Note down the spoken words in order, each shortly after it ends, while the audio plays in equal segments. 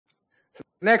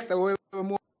Next, we will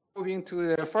move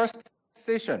into the first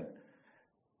session.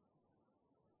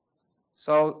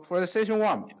 So for the session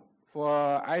 1,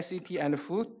 for ICT and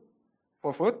food,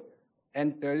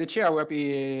 and the chair will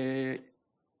be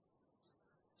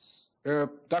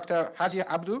Dr. Haji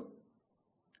Abdul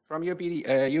from UBD.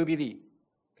 Can you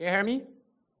hear me?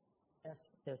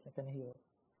 Yes, I can hear you.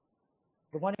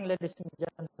 Good morning, ladies and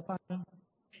gentlemen.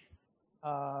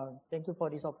 Thank you for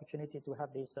this opportunity to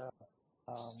have this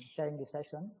sharing this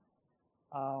session.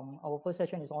 Our first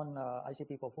session is on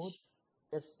ICT for food.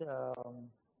 Yes,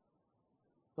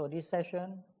 so this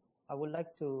session, I would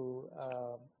like to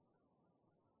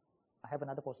have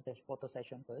another photo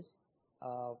session first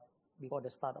before the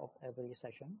start of every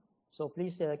session. So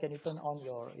please, can you turn on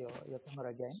your camera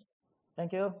again?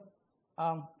 Thank you.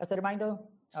 As a reminder,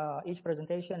 each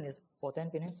presentation is for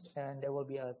 10 minutes, and there will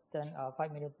be a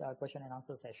 5-minute question and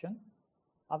answer session.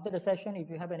 After the session, if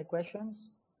you have any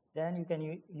questions, then you can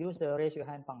use the raise your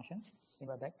hand function in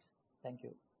Webex. Thank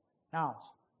you. Now,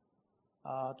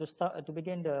 to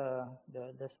begin the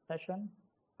session,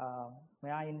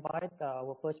 may I invite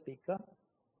our first speaker,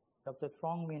 Dr.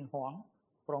 Trong-Minh Hoang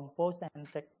from Post and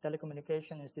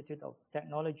Telecommunications Institute of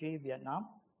Technology, Vietnam,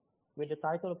 with the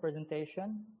title of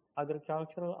presentation,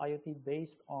 Agricultural IoT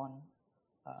based on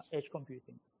Edge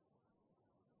Computing.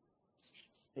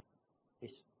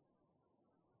 Please.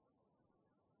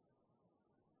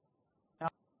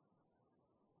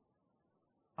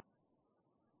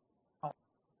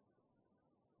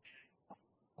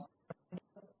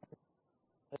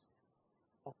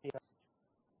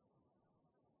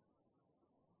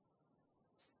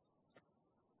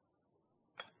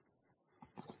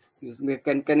 Excuse me,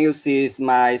 can you see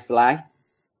my slide,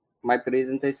 my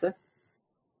presentation?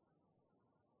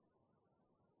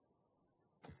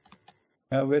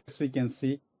 Yes, we can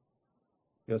see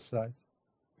your slides.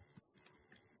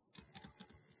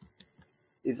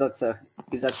 Is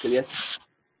that clear?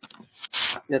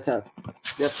 Yes, sir.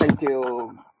 Yes, thank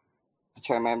you,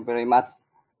 Chairman, very much.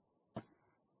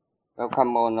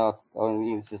 Welcome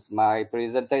on this is my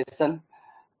presentation.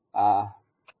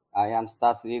 I am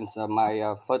starting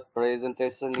my first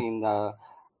presentation in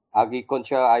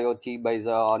agriculture IoT based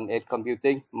on edge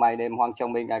computing. My name is Hoang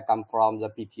Trong-Minh. I come from the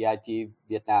PTIT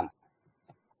Vietnam.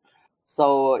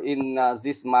 So in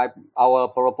our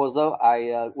proposal,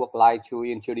 I would like to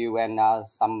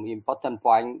introduce some important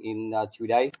point in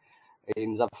today.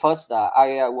 In the first,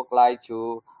 I would like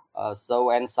to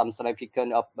show some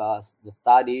significance of the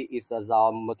study is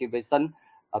the motivation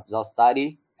of the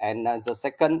study. And the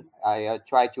second, I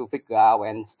try to figure out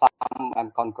and sum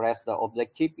and concrete the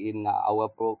objective in our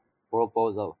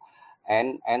proposal.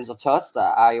 And the third,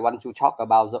 I want to talk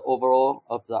about the overall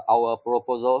of our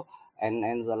proposal. And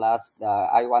the last,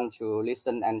 I want to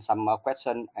listen and some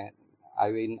question, and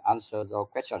I will answer the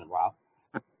question. Wow.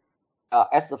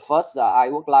 As the first, I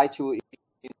would like to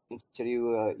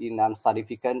introduce in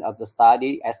significance of the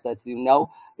study. As you know,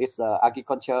 this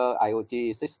agriculture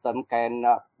IoT system can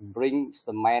bring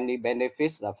so many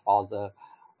benefits for the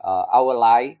our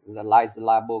life, like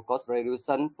labor cost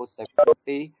reduction, food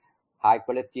security, high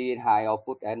quality, high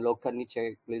output, and local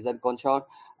nutrition control.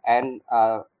 And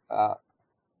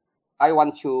I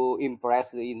want to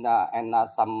impress in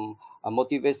some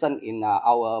motivation in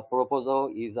our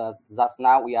proposal is just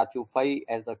now we are to face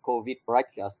as a COVID break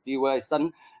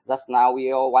situation. Just now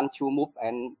we all want to move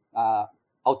and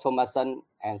automation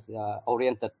as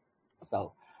oriented.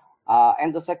 So,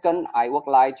 and the second, I would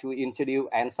like to introduce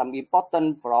and some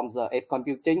important from the edge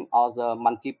computing or the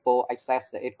multiple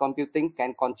access edge computing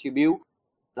can contribute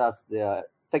the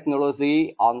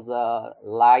technology on the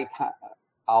light.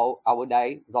 Our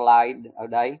day, as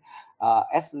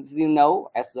you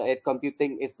know, as the edge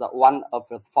computing is one of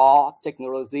the 4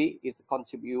 technology is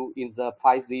contribute in the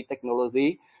 5G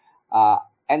technology,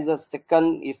 and the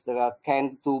second is the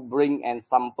can to bring and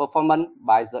some performance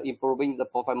by the improving the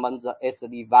performance as a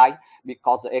device,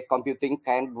 because the edge computing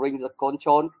can bring the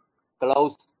control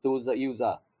close to the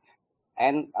user,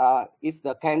 and it's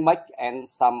the can make and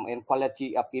some in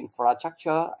quality of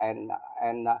infrastructure and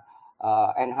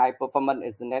high performance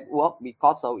is the network,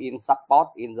 because of in support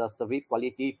in the service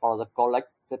quality for the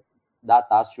collected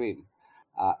data stream.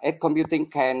 Edge computing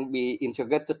can be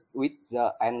integrated with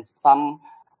the and some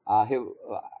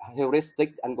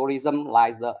heuristic algorithm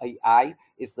like the AI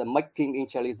is making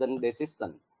intelligent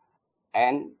decision.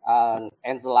 And the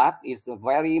last is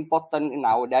very important in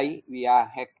nowadays. We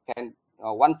can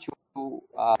want to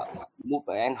move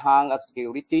and enhance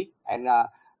security, and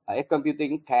edge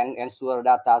computing can ensure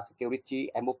data security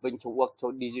and moving to work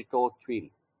to digital twin.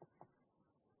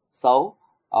 So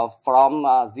from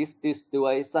this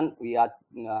situation, we are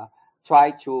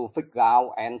try to figure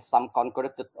out and some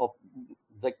concrete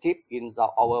objective in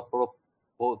our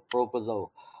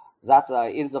proposal. That's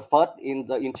in the first, in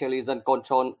the intelligent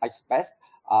control aspect,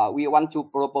 we want to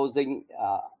proposing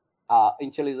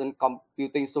intelligent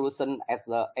computing solution as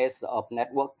a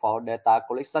network for data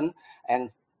collection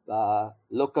and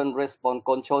local response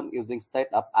control using state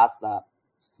of as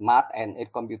smart and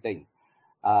edge computing.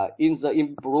 In the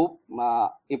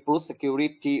improved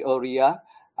security area,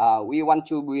 we want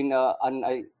to bring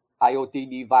an IoT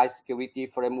device security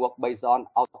framework based on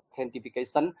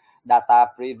authentication, data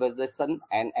preservation,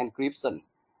 and encryption.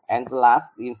 And the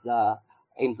last is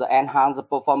in the enhanced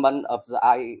performance of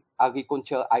the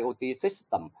agriculture IoT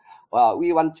system.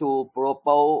 We want to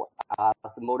propose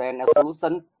modern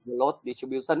solutions, load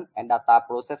distribution, and data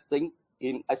processing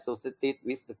in associated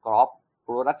with the crop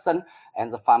production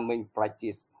and the farming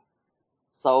practice.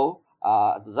 So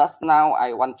just now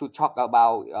I want to talk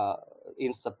about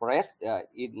in suppress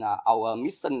in our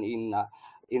mission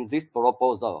in this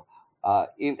proposal.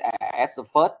 As the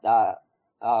first,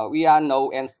 we are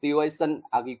know and situation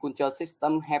agriculture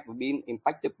system have been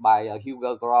impacted by huge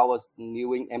growth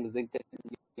new emerging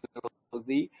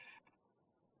technology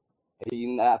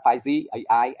in 5G,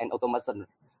 AI, and automation.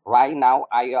 Right now,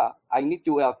 I need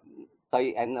to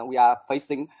say, and we are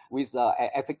facing with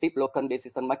effective local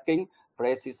decision making,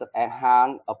 precision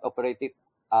enhanced of operated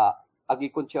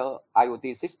agriculture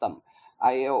IoT system.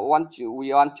 We want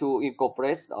to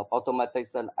incorporate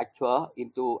automation actual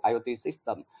into IoT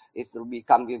system. It's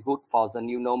becoming good for the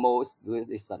new normal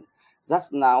situation.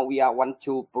 Just now, we want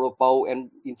to propose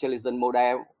an intelligent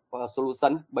model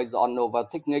solution based on novel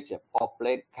techniques for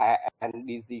plant care and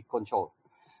disease control.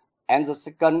 And the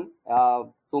second,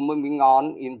 moving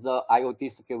on in the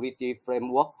IoT security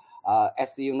framework,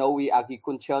 as you know, we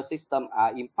agriculture system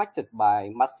are impacted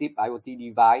by massive IoT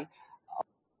device,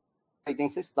 operating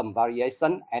system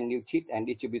variation, and new cheat and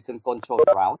distribution control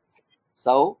route.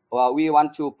 So we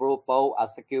want to propose a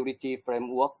security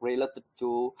framework related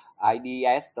to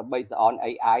IDS based on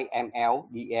AI,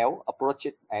 ML, DL approach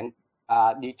and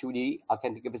D2D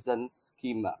authentication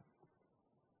schema.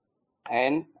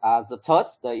 And the third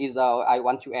is I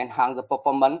want to enhance the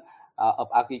performance of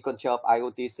agriculture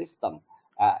IoT system.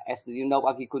 As you know,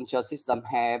 agriculture system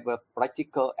have a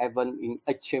practical even in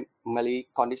extremely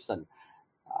condition.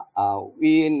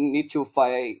 We need to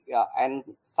find and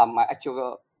some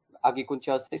actual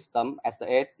agriculture system as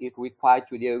it required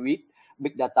to deal with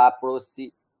big data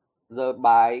processed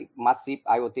by massive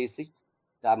IoT system.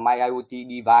 My IoT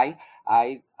device,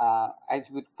 I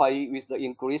would face with the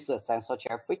increased sensor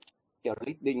traffic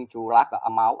leading to large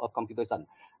amount of computation.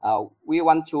 We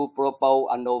want to propose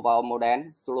a novel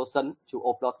modern solution to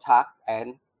offload task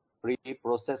and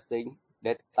pre-processing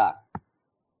data.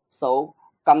 So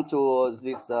come to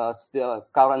this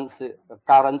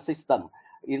current system.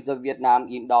 In the Vietnam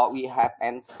indoor, we have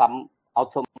and some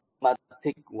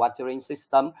automatic watering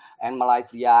system, and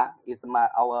Malaysia is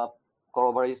our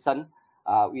collaboration.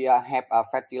 We have a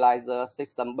fertilizer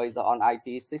system based on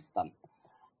IT system.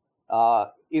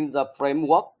 In the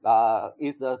framework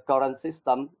is the current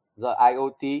system, the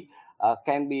IoT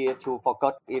can be to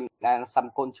focus in and some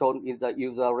control in the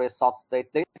user resource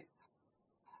status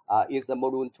is the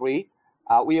module 3.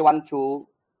 We want to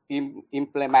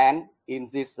implement in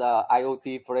this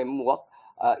IoT framework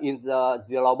in the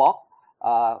zero box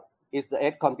is the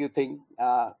edge computing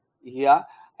here,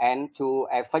 and to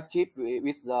effective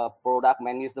with the product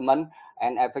management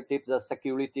and effective the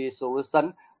security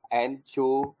solution, and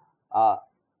to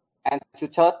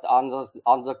touch on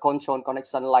the control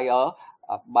connection layer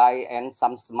by and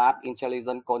some smart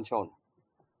intelligent control.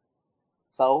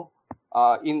 So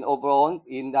in overall,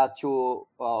 in the to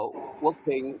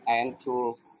working and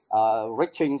to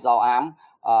reaching our arm,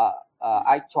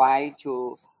 I try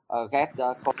to get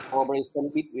the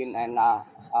cooperation between and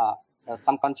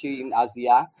some country in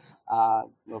Asia.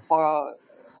 For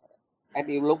as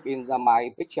you look in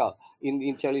my picture in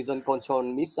intelligent control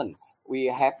mission, we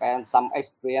have some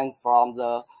experience from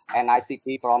the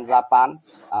ICT from Japan,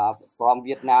 from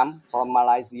Vietnam, from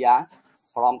Malaysia,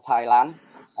 from Thailand,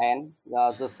 and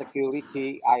the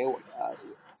security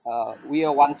we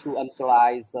want to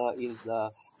utilize is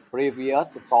the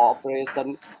previous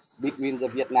cooperation between the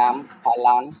Vietnam,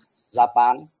 Thailand,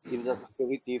 Japan in the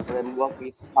security framework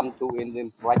is come to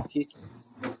in practice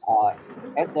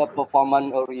as a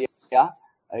performance area.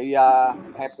 We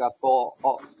have a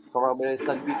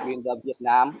collaboration between the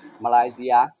Vietnam,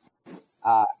 Malaysia,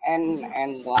 and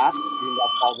last in the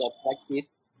further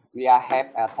practice, we have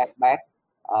a testbed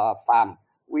farm.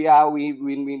 We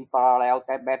win parallel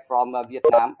testbed from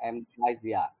Vietnam and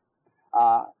Malaysia.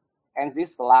 And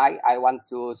this slide, I want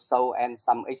to show and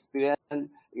some experience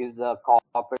is the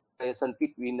cooperation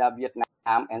between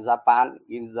Vietnam and Japan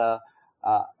in the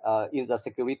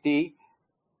security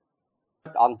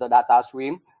on the data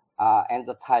stream, and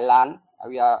the Thailand.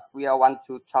 We want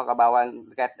to talk about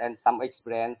and get and some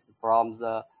experience from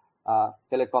the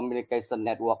telecommunication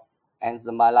network and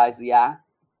the Malaysia.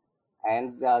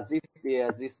 And this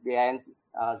is the end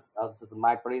of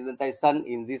my presentation.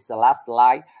 In this last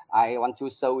slide, I want to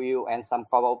show you and some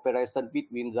cooperation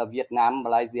between the Vietnam,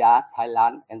 Malaysia,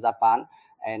 Thailand, and Japan,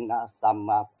 and some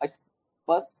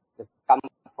experts that come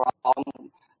from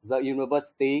the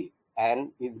university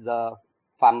and is the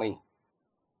farming,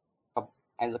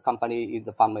 and the company is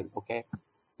the farming. Okay,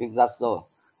 it's just so.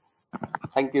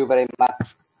 Thank you very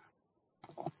much.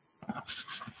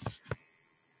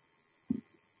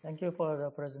 Thank you for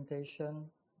the presentation,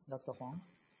 Dr. Hoang.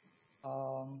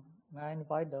 May I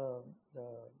invite the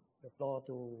floor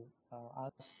to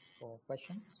ask for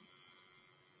questions?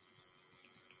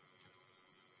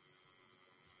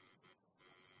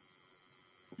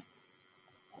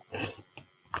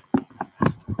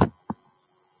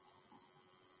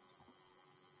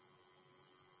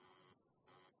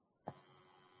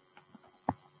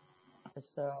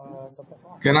 Yes, Dr.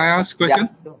 Hoang. Can I ask question?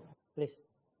 Yeah, please.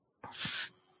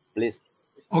 Please.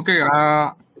 Okay.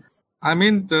 I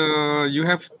mean, you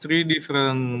have 3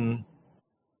 different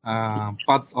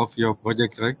parts of your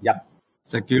project, right? Yep.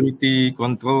 Security,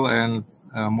 control, and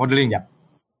modeling. Yep.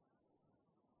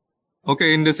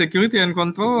 Okay. In the security and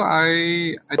control,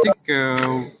 I think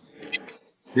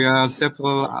there are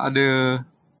several other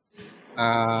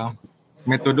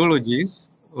methodologies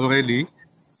already,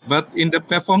 but in the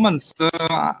performance,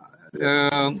 how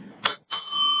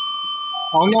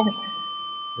long?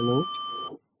 Hello.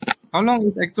 How long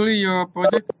is actually your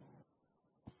project?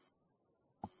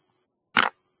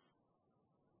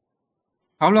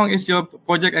 How long is your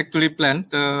project actually planned,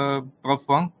 Prof.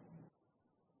 Hoang?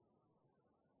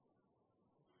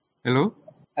 Hello.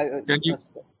 Can you?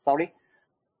 Sorry.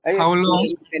 How long?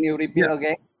 Can you repeat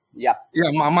again? Yeah.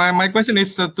 Yeah. My question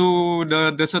is to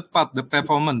the third part, the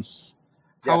performance.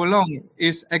 How long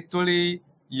is actually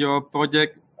your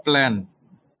project planned?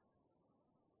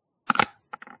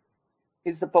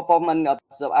 It's the performance of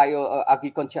the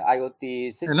agriculture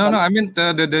IoT system. No. I mean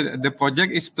the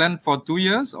project is planned for 2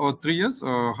 years or 3 years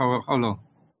or how long?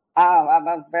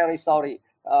 I'm very sorry.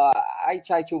 I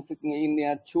try to fit in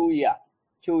 2 years.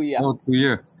 2 years. Oh, 2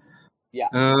 years.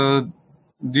 Yeah.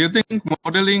 Do you think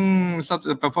modeling such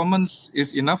a performance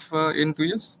is enough in 2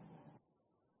 years?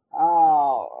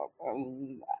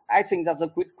 I think that's a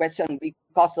good question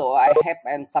because I have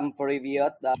and some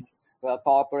previous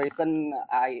cooperation.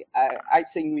 I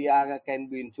think we can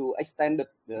be to extend it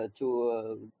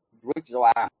to reach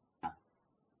one.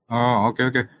 Oh,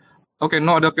 okay. Okay,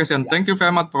 no other question. Thank you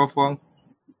very much, Prof. Hoang.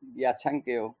 Yeah, thank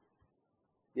you.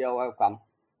 You're welcome.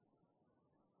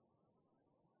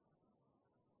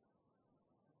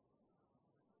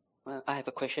 I have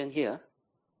a question here.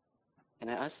 Can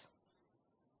I ask?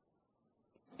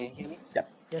 Can you hear me?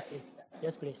 Yep. Yes, please.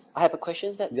 Yes, please. I have a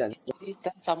question that Yeah. you've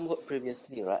done some work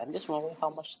previously, right? I'm just wondering how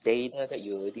much data that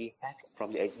you already have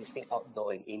from the existing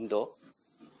outdoor and indoor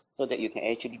so that you can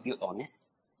actually build on it.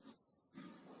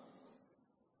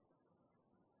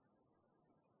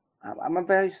 I'm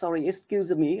very sorry.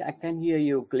 Excuse me. I can hear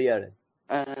you clearly.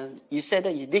 You said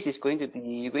that this is going to be,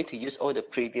 you're going to use all the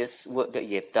previous work that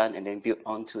you have done and then build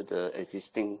onto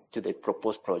the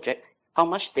proposed project. How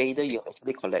much data you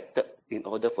actually collected in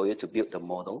order for you to build the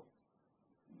model?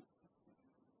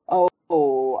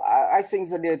 I think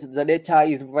the data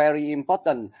is very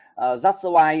important. That's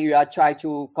why we are trying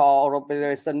to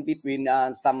cooperation between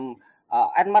some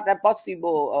as much as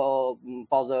possible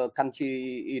for the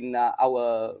country in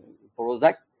our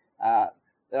project.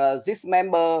 This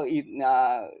member in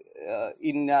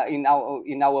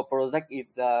our project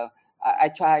is I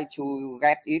try to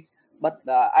get it, but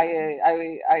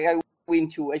I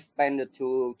want to expand it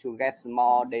to get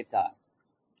more data.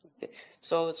 Okay.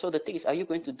 So the thing is, are you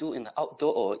going to do in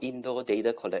outdoor or indoor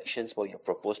data collections for your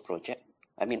proposed project?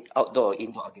 I mean, outdoor or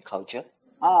indoor agriculture?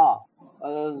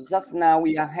 Just now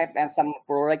we have some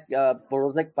project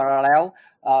parallel.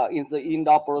 In the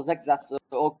indoor project, that's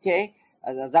okay.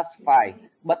 That's fine.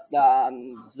 But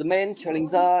the main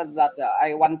challenge that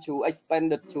I want to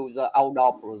expand it to the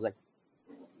outdoor project,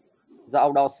 the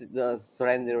outdoor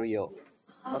scenario.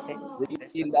 Okay. The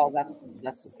indoor, that's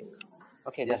okay.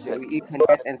 Okay, Yes, that's good. we can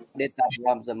get data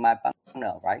from my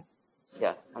partner, right?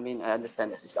 Yeah, I mean, I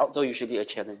understand that. It's outdoor usually a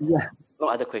challenge. Yeah. No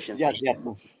other questions.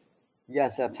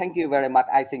 Yes, thank you very much.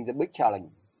 I think the big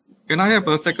challenge. Can I have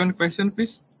a second question,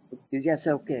 please? Is yes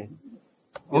okay?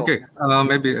 Okay,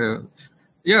 maybe.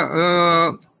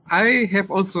 Yeah, I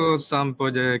have also some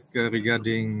project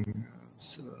regarding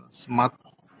smart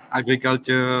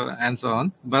agriculture and so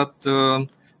on. But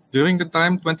during the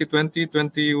time 2020,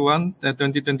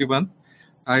 2021,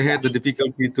 I had the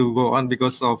difficulty to go on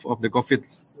because of the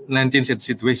COVID-19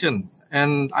 situation.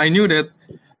 And I knew that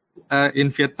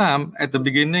in Vietnam, at the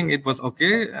beginning, it was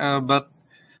okay, but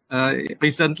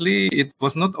recently it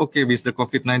was not okay with the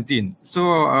COVID-19.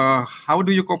 So how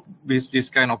do you cope with this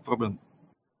kind of problem?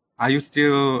 Are you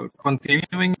still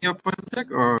continuing your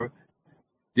project, or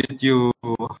did you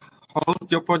hold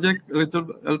your project a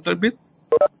little bit?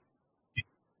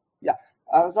 Yeah,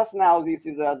 just now this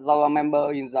is our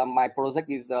member in my project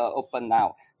is open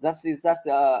now. Just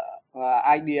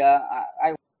idea.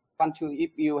 I want to,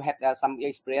 if you had some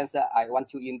experience, I want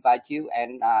to invite you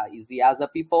and is the other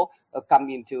people come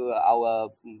into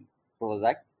our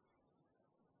project.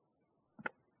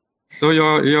 So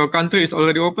your country is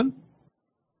already open?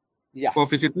 Yeah. For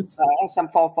visitors? Some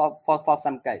for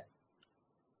some case.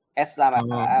 As my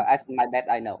bad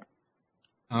I know.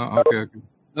 Okay.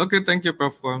 Okay, thank you,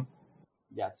 Prof.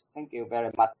 Yes, thank you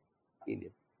very much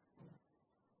indeed.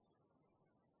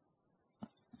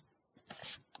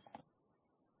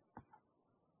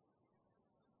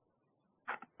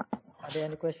 Are there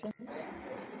any questions?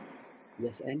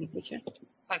 Yes, any question?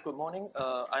 Hi, good morning.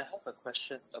 I have a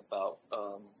question about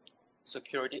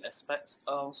security aspects.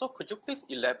 So could you please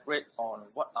elaborate on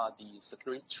what are the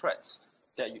security threats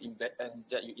that you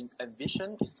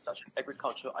envision in such an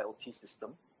agricultural IoT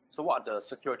system? So what are the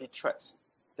security threats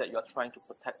that you are trying to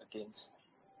protect against?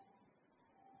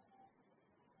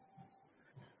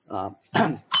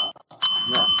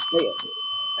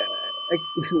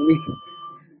 Excuse me.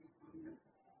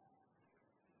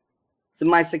 So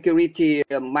my security,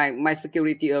 my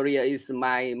security area is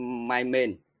my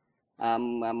main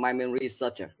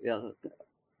researcher. Yeah.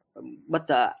 But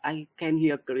I can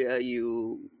hear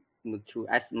you to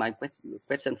ask my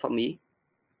question for me.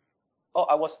 Oh,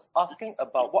 I was asking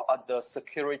about what are the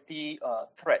security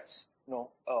threats.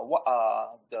 What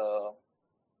are the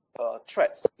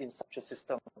threats in such a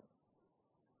system?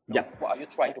 Yeah. What are you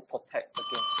trying to protect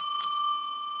against?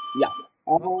 Yeah.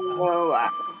 I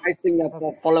think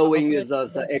following is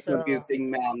the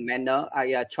computing manner.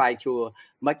 I try to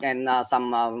make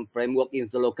some framework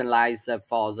is localized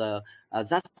for the.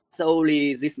 That's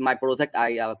only this my project.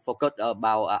 I focus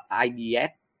about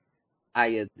IDF.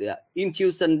 The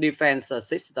intrusion defense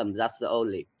system. That's the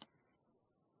only.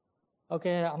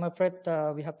 Okay, I'm afraid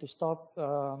we have to stop.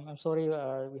 I'm sorry,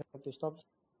 we have to stop.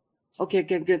 Okay,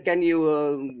 can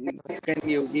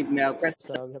you give me a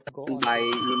question we have to go on by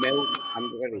email?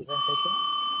 I'm ready. Presentation.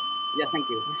 Yeah, thank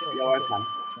you. You're welcome.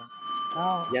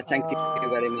 Now, yeah, thank you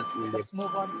very much. Let's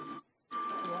move on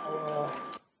to our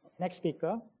next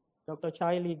speaker, Dr.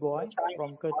 Chai Lee Goy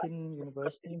from Curtin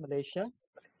University, Malaysia,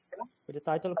 with the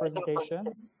title of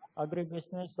presentation,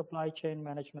 Agribusiness Supply Chain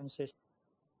Management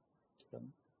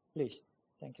System. Please,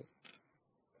 thank you.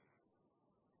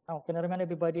 Now, can I remind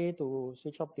everybody to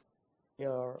switch off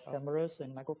your cameras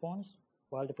and microphones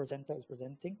while the presenter is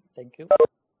presenting? Thank you.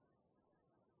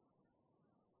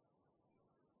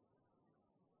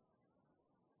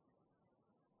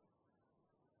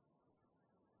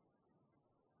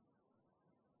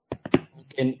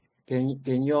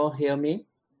 Can you all hear me?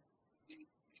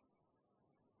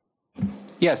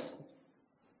 Yes.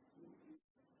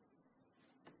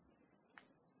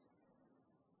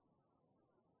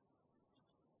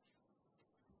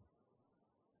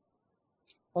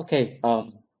 Okay.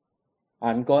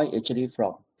 I'm going actually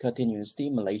from Curtin University,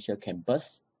 Malaysia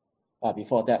campus.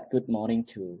 Before that, good morning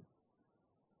to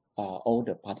all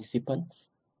the participants.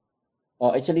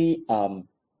 Actually,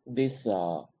 this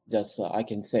I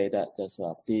can say that just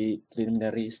the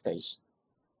preliminary stage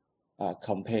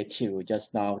compared to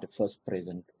just now the first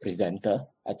presenter.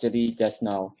 Actually, just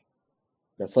now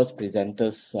the first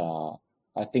presenters,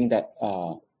 I think that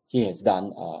he has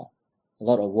done a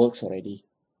lot of works already.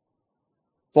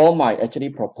 For my actually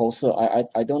proposal,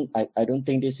 I don't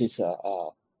think this is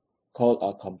called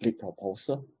a complete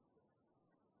proposal.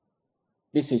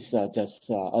 This is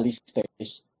just early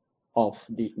stage of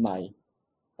my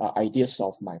ideas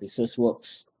of my research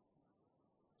works.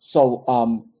 So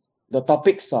the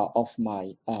topics of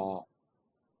my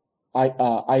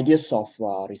ideas of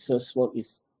research work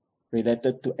is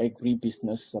related to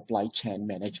agribusiness supply chain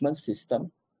management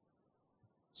system.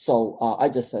 So I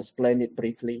just explained it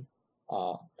briefly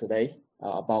today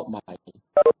about my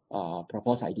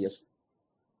proposed ideas.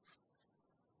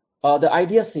 The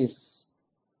ideas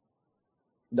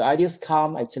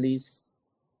come actually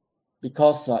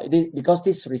because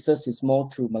this research is more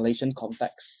to Malaysian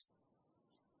context.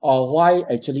 Why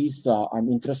actually I'm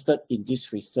interested in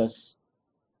this research?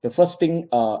 The first thing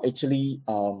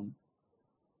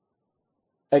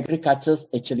agriculture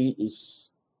actually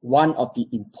is one of the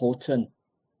important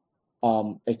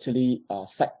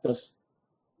sectors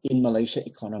in Malaysia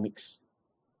economics.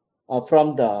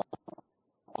 From the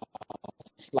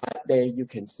slide there, you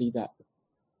can see that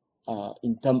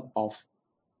in terms of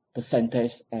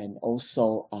percentage and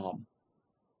also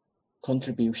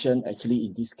contribution actually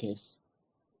in this case.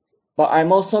 But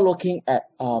I'm also looking at,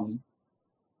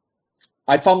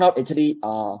 I found out actually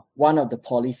one of the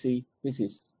policy, this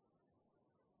is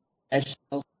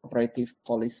national cooperative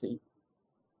policy.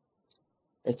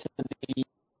 Actually,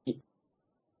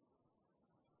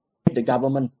 the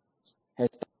government has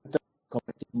started the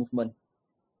cooperative movement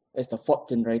as the fourth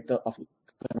generator of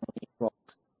economic growth,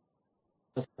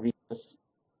 services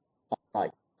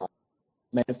like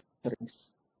manufacturing.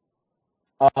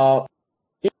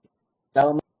 This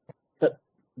government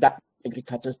that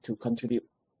agriculture to contribute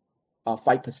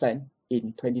 5%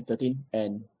 in 2013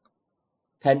 and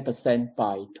 10%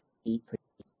 by 2020.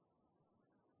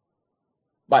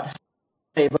 But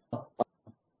however, I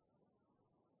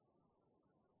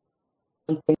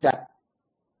don't think that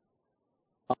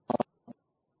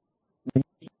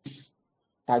this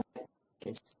target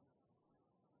case.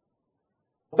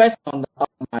 Based on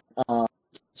my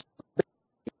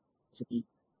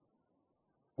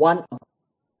one of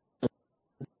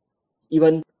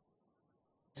even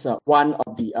one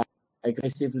of the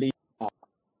aggressively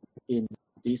in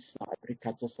these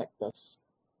agriculture sectors.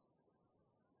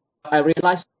 I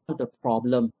realized the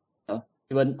problem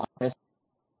even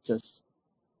just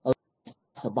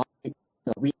about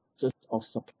the weaknesses of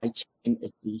supply chain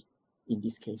actually in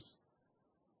this case.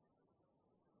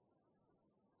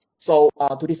 So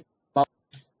to this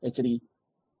actually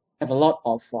have a lot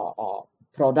of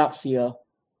products here.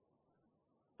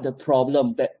 The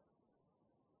problem that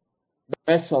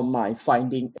based on my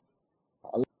finding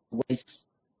a lot of waste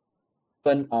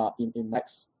even in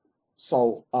next.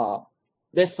 So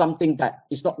there's something that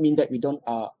it's not mean that we don't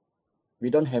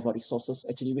have resources.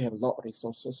 Actually, we have a lot of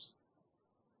resources.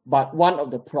 But one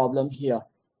of the problem here,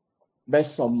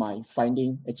 based on my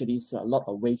finding, actually is a lot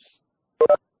of waste.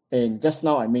 And just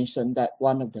now I mentioned that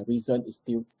one of the reasons is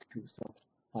due to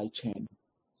supply chain.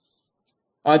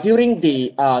 During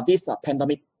the this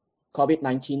pandemic,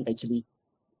 COVID-19 actually,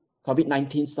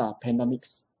 COVID-19's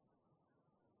pandemics.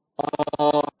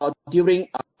 During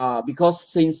because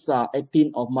since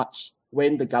 18th of March,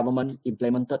 when the government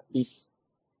implemented this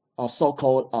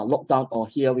so-called lockdown, or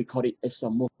here we call it as a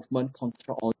movement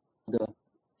control order,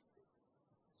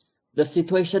 the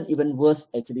situation even worse.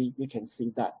 Actually, we can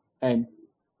see that. And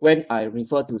when I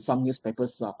refer to some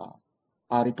newspapers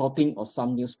reporting, or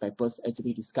some newspapers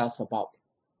actually discuss about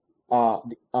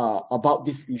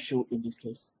this issue in this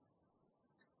case.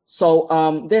 So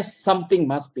there's something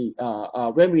must be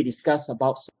when we discuss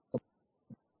about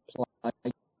supply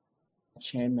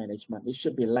chain management, it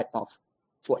should be lack of,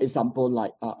 for example,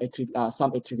 like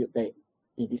some attribute there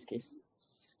in this case.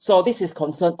 So this is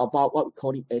concerned about what we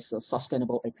call it as a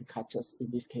sustainable agriculture in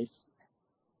this case.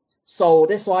 So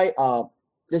that's why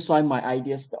my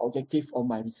ideas, the objective of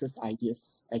my research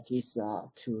ideas actually is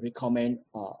to recommend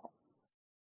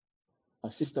a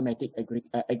systematic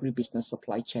agribusiness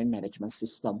supply chain management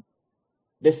system.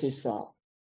 This is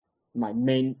my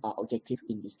main objective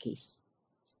in this case.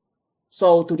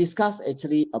 So to discuss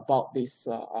actually about this,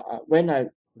 when I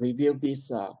reviewed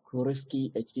this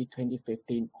Kurisky HD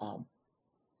 2015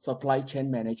 supply chain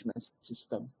management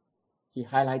system, he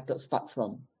highlighted start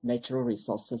from natural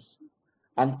resources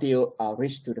until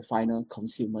reach to the final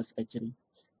consumers actually.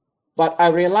 But I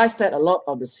realized that a lot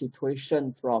of the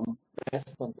situation from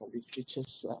based on the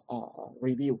literature's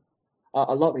review,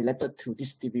 a lot related to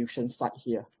distribution side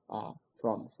here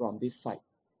from this side.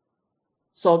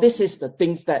 So this is the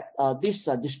things that this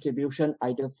distribution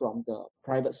either from the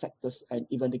private sectors and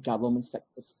even the government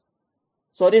sectors.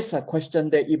 So this is a question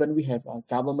that even we have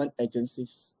government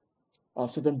agencies,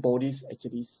 certain bodies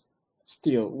actually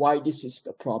still why this is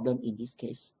the problem in this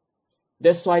case.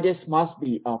 That's why this must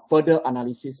be further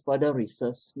analysis, further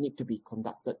research need to be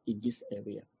conducted in this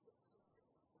area.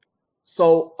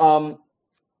 So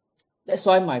that's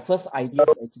why my first idea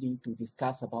is actually to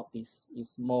discuss about this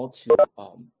is more to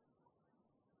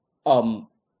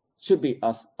should be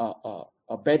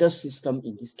a better system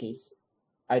in this case.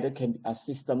 Either can a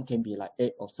system can be like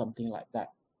 8 or something like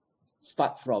that.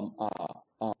 Start from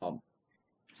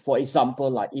for example,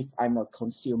 like if I'm a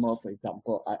consumer, for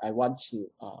example, I want to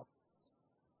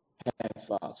have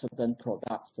certain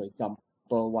products, for example,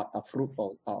 example, what a fruit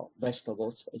or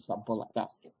vegetables, for example, like that.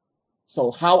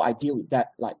 So how I deal with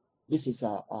that, like this is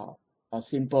a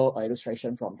simple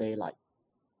illustration from there. Like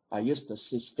I use the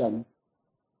system.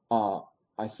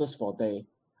 I search for the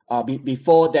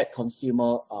before that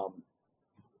consumer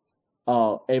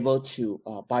able to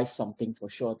buy something, for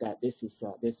sure that this is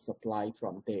this supply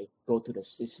from there go to the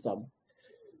system.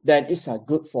 Then it's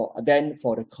good for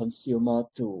the consumer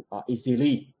to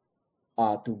easily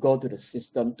to go to the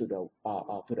system, to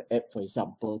the app, for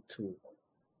example, to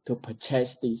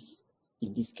purchase this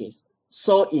in this case.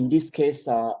 So in this case,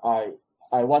 I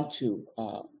want to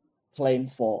plan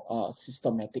for a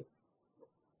systematic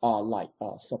like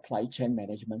a supply chain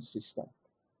management system.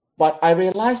 But I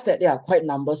realized that there are quite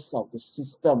numbers of the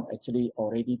system actually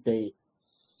already there.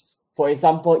 For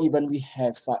example, even we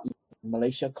have in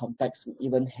Malaysia context, we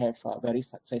even have a very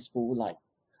successful like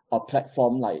a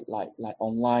platform like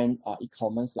online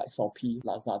e-commerce like Shopee,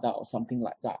 Lazada, or something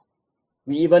like that.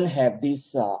 We even have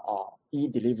these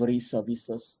e-delivery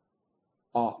services.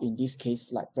 In this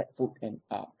case, like GrabFood and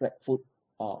Food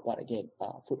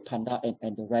Panda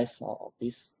and the rest of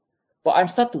this. But I'm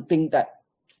starting to think that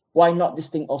why not this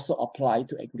thing also apply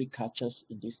to agriculture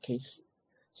in this case?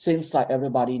 Seems like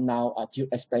everybody now,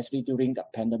 especially during the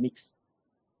pandemics,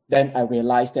 then I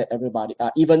realized that everybody,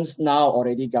 even now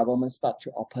already government start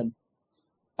to open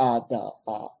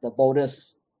the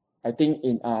borders. I think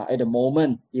in at the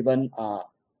moment, even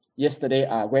yesterday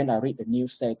when I read the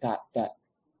news said that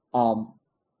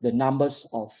the numbers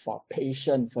of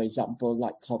patients, for example,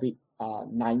 like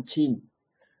COVID-19,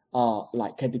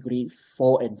 like category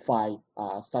 4 and 5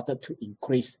 started to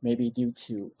increase, maybe due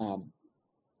to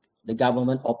the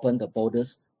government opened the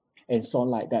borders and so on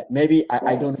like that. Maybe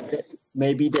I don't know,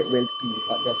 maybe that will be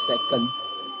the second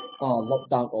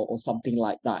lockdown or something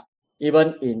like that.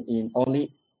 Even in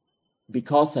only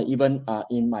because even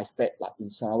in my state, like in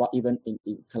Sarawak, even in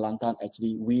Kelantan,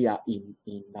 actually we are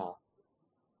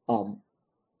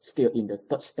still in the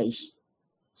third stage.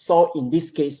 So in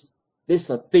this case, this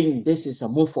is a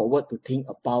move forward to think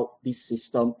about this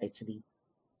system actually,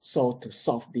 so to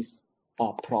solve this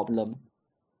problem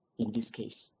in this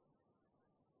case.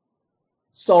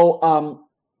 So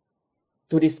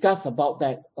to discuss about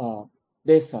that,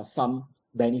 there's some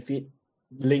benefit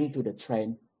linked to the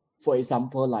trend. For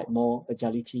example, like more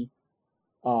agility,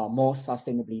 more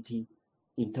sustainability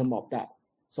in terms of that.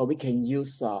 So we can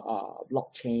use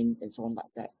blockchain and so on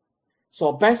like that.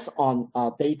 So based on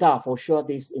data, for sure,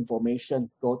 this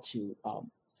information go to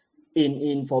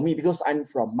for me, because I'm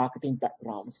from marketing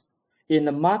backgrounds. In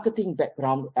the marketing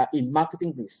background, in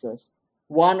marketing research,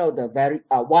 one of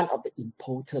the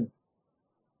important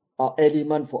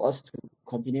element for us to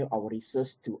continue our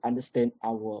research to understand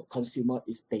our consumer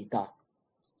is data.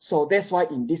 So that's why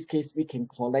in this case we can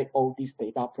collect all this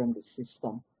data from the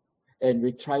system, and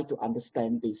we try to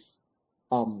understand this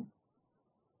from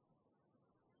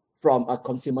a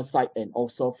consumer side and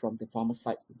also from the farmer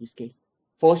side in this case.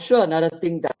 For sure, another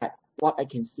thing that what I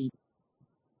can see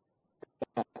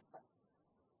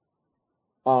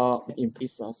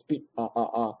increase speed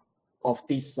of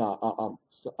this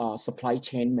supply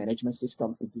chain management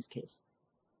system in this case.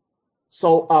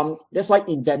 So that's why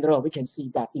in general we can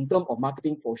see that in terms of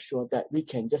marketing, for sure that we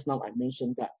can, just now I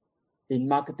mentioned that in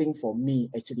marketing for me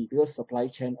actually, because supply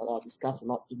chain discuss a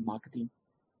lot in marketing,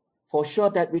 for sure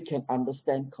that we can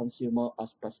understand consumer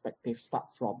as perspective, start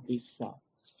from this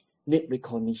need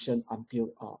recognition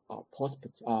until post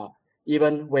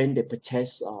even when they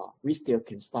purchase, we still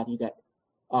can study that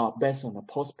based on a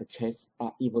post purchase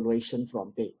evaluation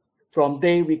from there. From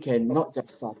there we can not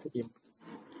just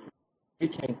we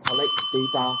can collect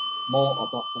data more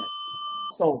about that.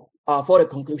 So for the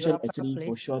conclusion, actually,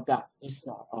 for sure that is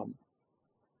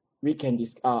we can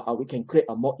create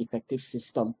a more effective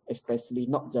system, especially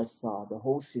not just the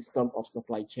whole system of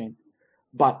supply chain,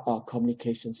 but a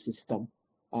communication system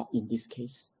in this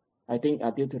case. I think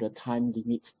due to the time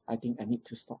limits, I think I need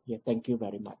to stop here. Thank you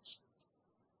very much.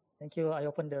 Thank you. I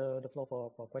open the floor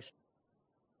for questions.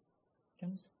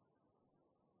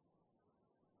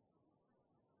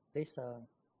 Please,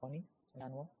 Tony and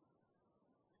Anwar.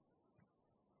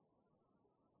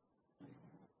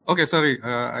 Okay, sorry.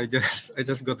 I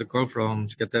just got a call from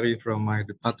secretary from my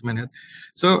department.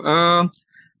 So,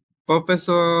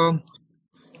 Professor.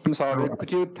 I'm sorry.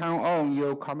 Could you turn on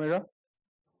your camera?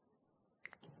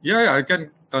 Yeah, I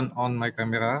can turn on my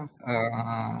camera.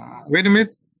 Wait a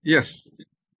minute. Yes.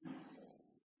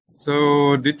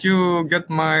 So, did you get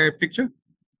my picture?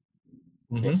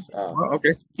 Yes.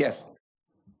 Okay. Yes.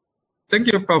 Thank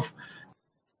you, Prof.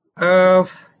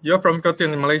 You're from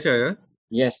Curtin in Malaysia, yeah?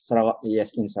 Yes, Sarawak.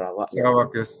 Yes, in Sarawak.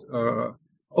 Sarawak, yes.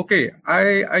 Okay,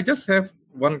 I just have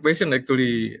one question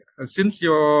actually. Since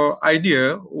your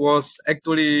idea was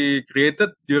actually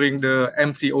created during the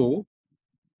MCO,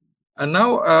 and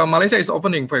now Malaysia is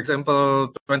opening, for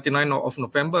example, 29th of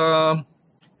November,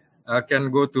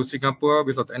 can go to Singapore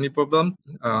without any problem.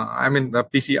 I mean, the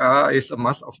PCR is a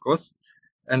must, of course.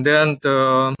 And then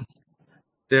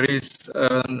there is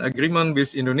an agreement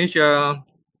with Indonesia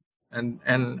and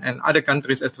other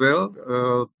countries as well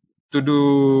to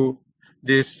do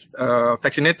this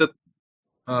vaccinated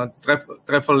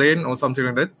travel lane or something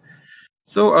like that.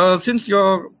 So since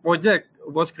your project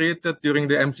was created during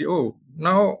the MCO,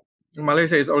 now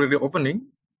Malaysia is already opening.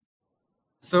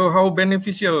 So how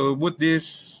beneficial would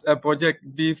this project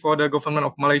be for the government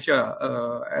of Malaysia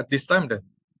at this time then?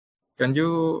 Can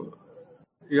you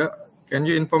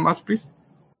inform us, please?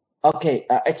 Okay,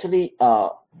 actually,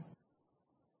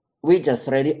 we just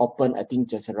already opened, I think,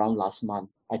 just around last month.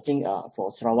 I think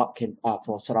for Sarawak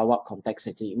context,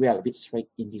 actually, we are a bit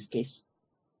strict in this case.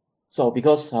 So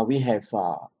because we have,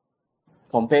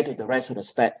 compared to the rest of the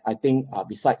state, I think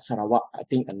besides Sarawak, I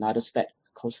think another state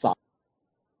called Sabah,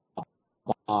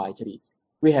 actually,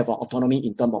 we have autonomy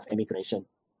in terms of immigration.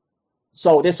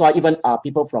 So that's why even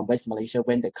people from West Malaysia,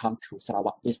 when they come to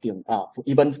Sarawak, they still,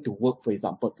 even to work, for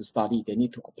example, to study, they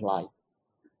need to apply.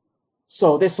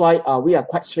 So that's why we are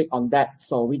quite strict on that.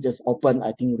 So we just opened,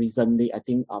 I think recently, I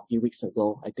think a few weeks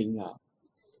ago, I think.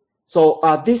 So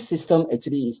this system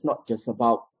actually is not just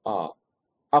about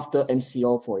after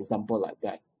MCO, for example, like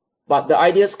that. But the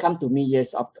ideas come to me,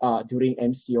 yes, after, during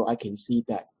MCO, I can see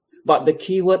that. But the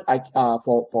keyword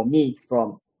for me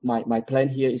from my plan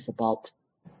here is about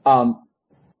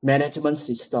management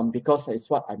system, because it's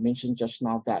what I mentioned just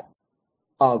now, that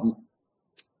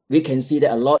we can see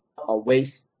that a lot of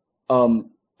ways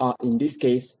in this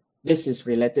case, this is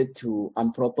related to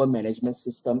improper management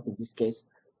system in this case.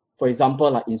 For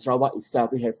example, like in Sarawak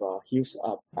itself, we have a huge,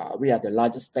 we are the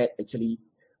largest state actually.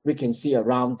 We can see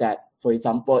around that, for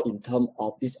example, in terms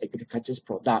of these agricultural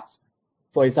products.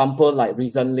 For example, like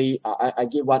recently, I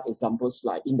give one examples,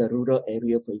 like in the rural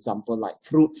area, for example, like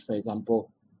fruits, for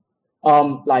example.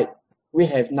 Like we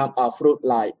have fruit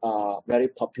like very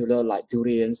popular, like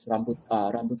durians,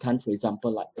 rambutan, for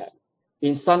example, like that.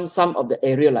 In some of the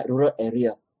area, like rural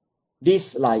area,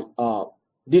 this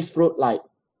fruit like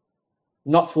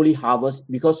not fully harvest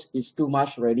because it's too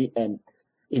much already, and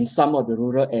in some of the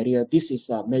rural area, this is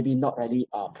maybe not really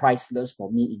priceless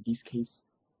for me in this case.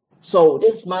 So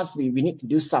this must be, we need to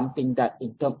do something that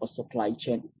in terms of supply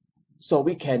chain, so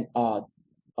we can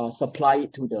supply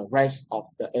it to the rest of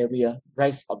the area,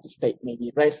 rest of the state,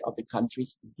 maybe rest of the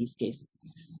countries in this case.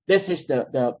 This is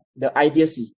the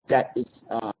ideas is that is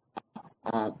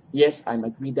yes, I'm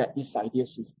agree that this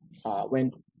ideas is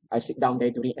when I sit down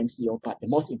there during MCO, but the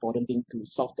most important thing to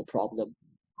solve the problem,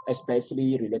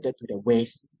 especially related to the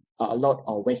waste, a lot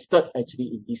of wasted actually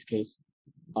in this case,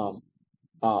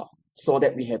 so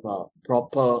that we have a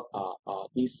proper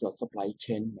this supply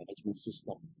chain management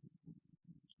system.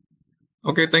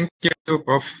 Okay, thank you,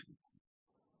 Prof.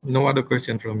 No other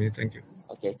question from me. Thank you.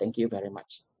 Okay, thank you very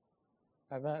much.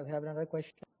 We have another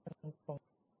question from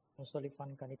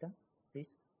Solifan Kanita,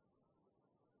 please.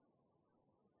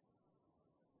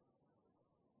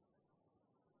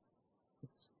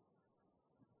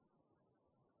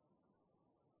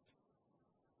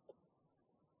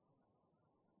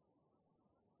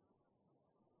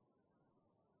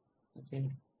 Okay,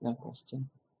 no question.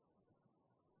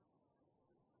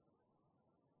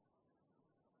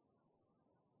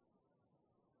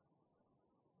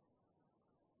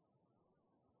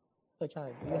 So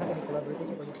Chai, do you have any collaborators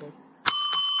for your project?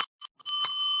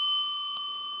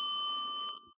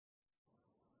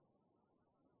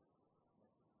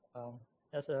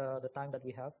 That's the time that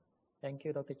we have. Thank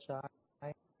you, Dr. Chai.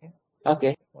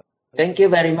 Okay, thank you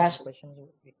very much. Questions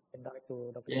we can direct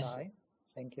to Dr. Yes. Chai.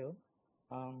 Thank you.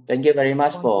 Thank you very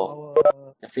much for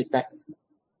the feedback.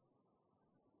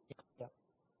 Yeah.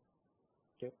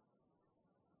 Thank you.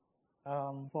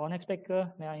 For our next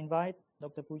speaker, may I invite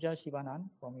Dr. Pooja Shivanand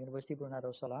from Universiti Brunei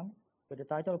Darussalam with the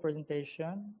title of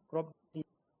presentation, Crop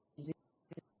Disease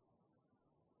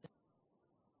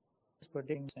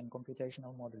Predictions and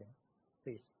Computational Modeling.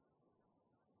 Please.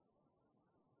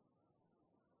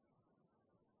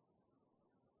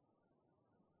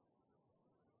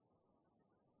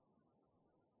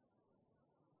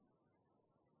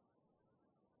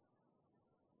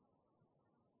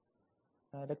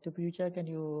 Dr. Pooja, can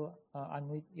you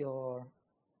unmute your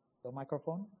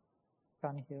microphone?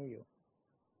 Can't hear you.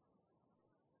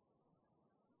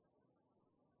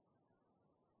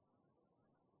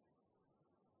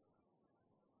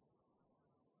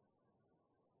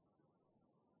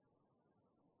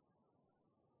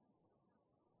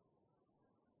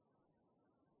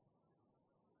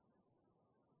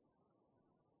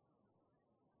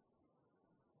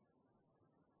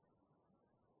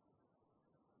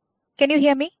 Can you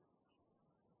hear me?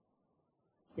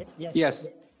 Yes. Yes.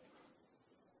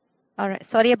 All right.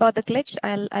 Sorry about the glitch.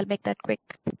 I'll make that quick.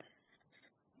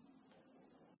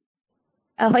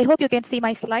 I hope you can see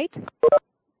my slide.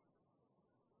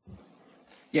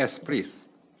 Yes, please.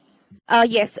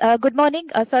 Yes, good morning.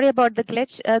 Sorry about the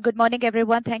glitch. Good morning,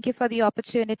 everyone. Thank you for the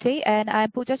opportunity. And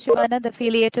I'm Pooja Shivanand,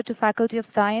 affiliated to Faculty of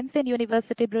Science in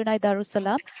Universiti Brunei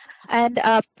Darussalam. And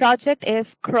our project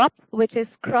is CROP, which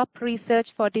is Crop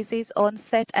Research for Disease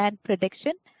Onset and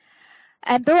Prediction.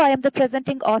 And though I am the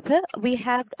presenting author, we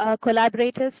have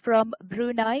collaborators from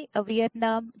Brunei,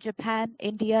 Vietnam, Japan,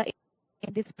 India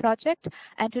in this project.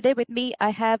 And today with me, I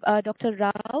have Dr.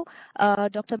 Rao,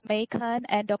 Dr. May Khan,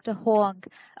 and Dr. Hoang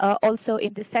also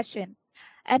in this session.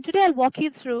 And today I'll walk you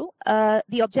through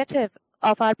the objective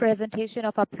of our presentation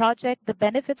of our project, the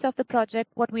benefits of the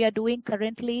project, what we are doing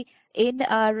currently in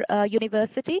our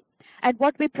university, and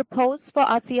what we propose for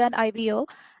ASEAN IVO,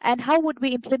 and how would we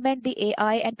implement the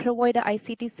AI and provide an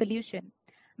ICT solution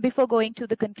before going to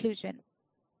the conclusion.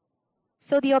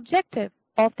 So the objective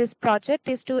of this project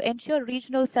is to ensure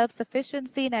regional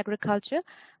self-sufficiency in agriculture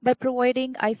by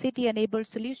providing ICT-enabled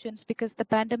solutions, because the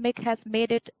pandemic has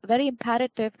made it very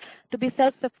imperative to be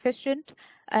self-sufficient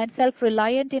and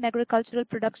self-reliant in agricultural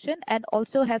production, and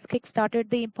also has kick-started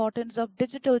the importance of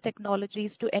digital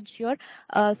technologies to ensure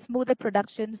smoother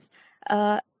productions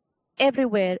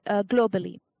everywhere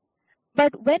globally.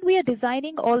 But when we are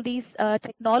designing all these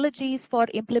technologies for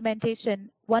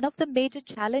implementation, one of the major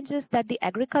challenges that the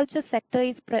agriculture sector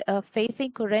is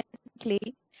facing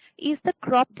currently is the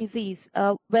crop disease,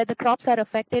 where the crops are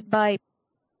affected by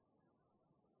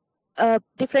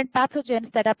different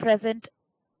pathogens that are present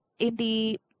in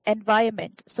the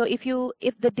environment. So if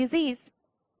the disease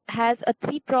has a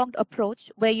three-pronged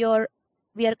approach, where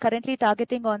we are currently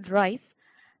targeting on rice,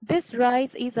 this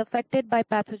rice is affected by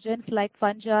pathogens like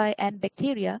fungi and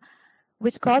bacteria,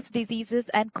 which cause diseases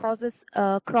and causes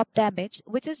crop damage,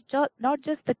 which is not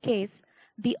just the case.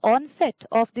 The onset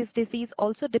of this disease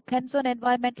also depends on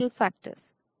environmental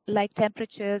factors like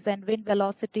temperatures and wind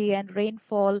velocity and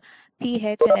rainfall,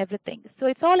 pH and everything. So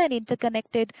it's all an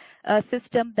interconnected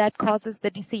system that causes the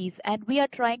disease. And we are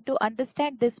trying to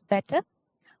understand this better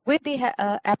with the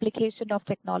application of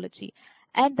technology.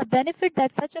 And the benefit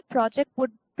that such a project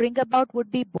would bring about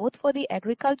would be both for the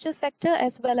agriculture sector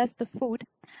as well as the food,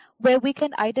 where we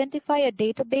can identify a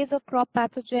database of crop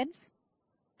pathogens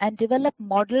and develop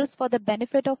models for the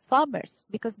benefit of farmers,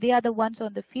 because they are the ones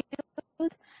on the field,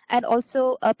 and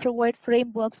also provide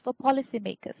frameworks for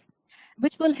policymakers,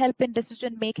 which will help in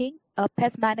decision making,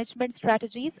 pest management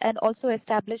strategies, and also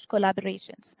establish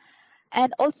collaborations.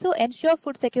 And also ensure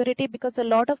food security, because a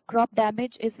lot of crop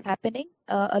damage is happening.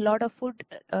 A lot of food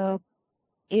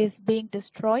is being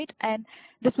destroyed, and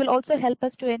this will also help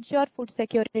us to ensure food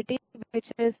security,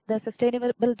 which is the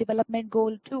Sustainable Development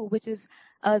Goal 2, which is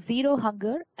zero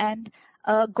hunger, and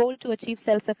a goal to achieve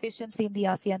self-sufficiency in the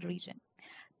ASEAN region.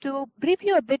 To brief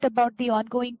you a bit about the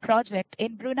ongoing project,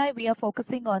 in Brunei we are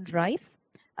focusing on rice.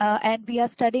 And we are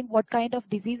studying what kind of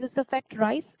diseases affect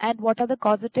rice and what are the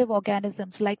causative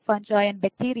organisms like fungi and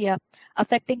bacteria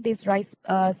affecting these rice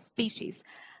species.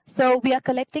 So we are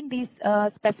collecting these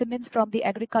specimens from the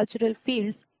agricultural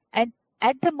fields, and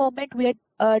at the moment we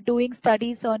are doing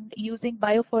studies on using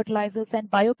biofertilizers and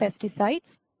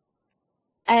biopesticides,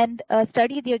 and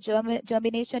study their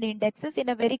germination indexes in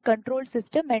a very controlled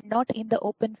system and not in the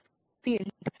open field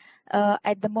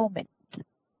at the moment.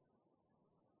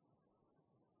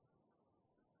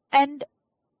 And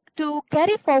to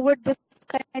carry forward this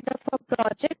kind of a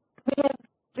project, we have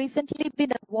recently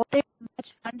been awarded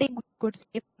much funding we could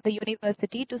say from the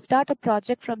university to start a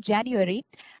project from January,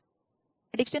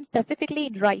 prediction specifically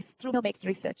in rice through genomics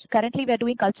research. Currently, we are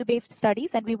doing culture-based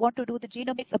studies, and we want to do the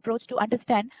genomics approach to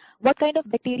understand what kind of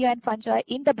bacteria and fungi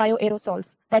in the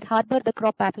bioaerosols that harbor the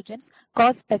crop pathogens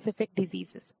cause specific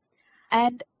diseases.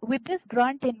 And with this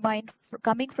grant in mind,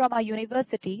 coming from our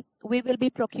university, we will be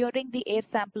procuring the air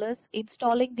samplers,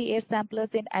 installing the air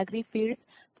samplers in agri fields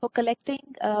for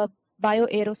collecting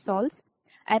bioaerosols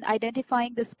and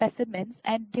identifying the specimens,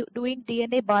 and doing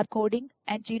DNA barcoding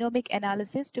and genomic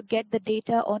analysis to get the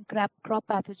data on crop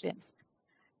pathogens.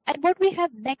 And what we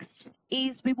have next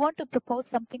is we want to propose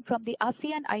something from the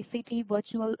ASEAN ICT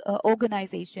virtual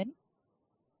organization,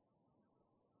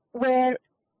 where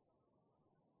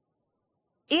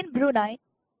in Brunei,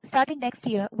 starting next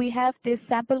year, we have this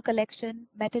sample collection,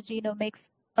 metagenomics,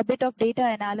 a bit of data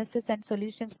analysis and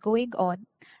solutions going on.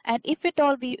 And if at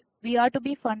all we we are to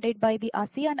be funded by the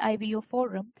ASEAN IVO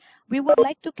Forum, we would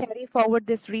like to carry forward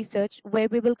this research where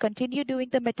we will continue doing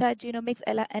the metagenomics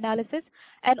analysis,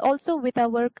 and also with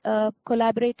our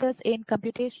collaborators in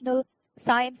computational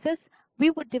sciences, we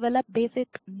would develop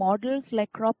basic models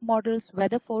like crop models,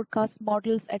 weather forecast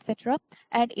models, etc.,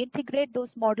 and integrate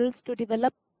those models to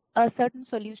develop certain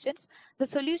solutions. The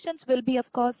solutions will be,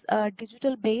 of course,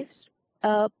 digital based,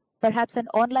 perhaps an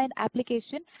online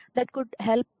application that could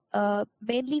help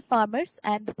mainly farmers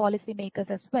and the policymakers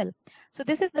as well. So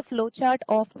this is the flowchart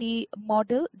of the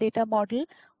model, data model,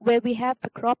 where we have the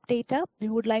crop data. We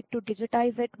would like to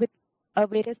digitize it with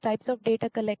various types of data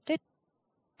collected,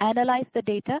 analyze the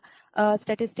data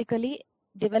statistically,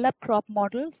 develop crop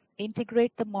models,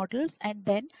 integrate the models, and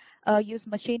then use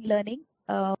machine learning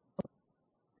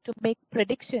to make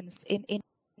predictions in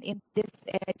this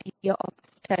area of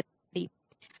study.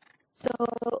 So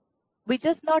we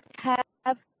just not have,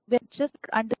 we're just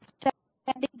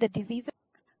understanding the diseases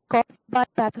caused by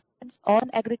pathogens on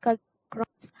agricultural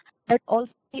crops, but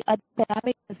also the other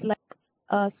parameters like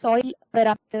soil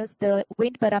parameters, the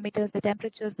wind parameters, the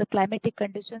temperatures, the climatic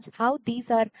conditions, how these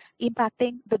are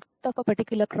impacting the growth of a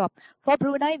particular crop. For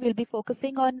Brunei, we'll be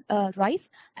focusing on rice,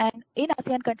 and in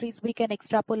ASEAN countries, we can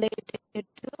extrapolate it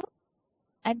to,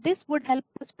 and this would help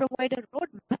us provide a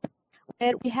roadmap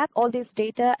where we have all this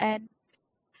data and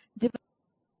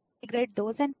integrate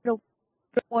those and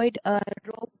provide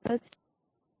robust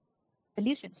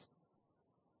solutions.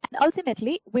 And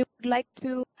ultimately, we would like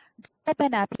to develop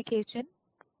an application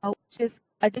which is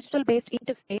a digital-based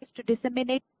interface to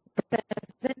disseminate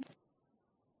presence,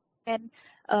 and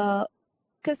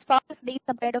because farmers need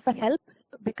some kind of a help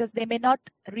because they may not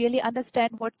really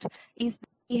understand what is the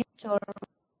pH or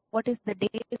what is the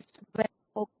days when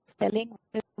folks selling, what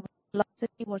is the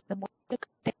velocity, what's the moisture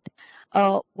content,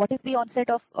 what is the onset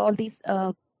of all these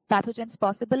pathogens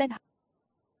possible, and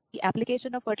the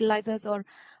application of fertilizers or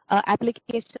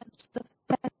applications of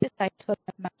pesticides for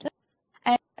that matter,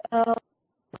 and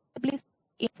possibly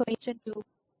information to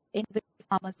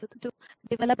farmers, so to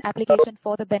develop application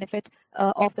for the benefit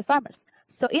of the farmers.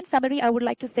 So in summary, I would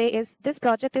like to say is this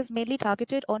project is mainly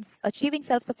targeted on achieving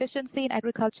self-sufficiency in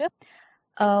agriculture,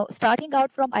 starting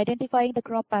out from identifying the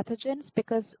crop pathogens,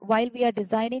 because while we are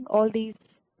designing all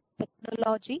these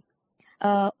technology,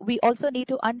 we also need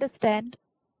to understand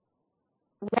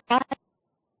why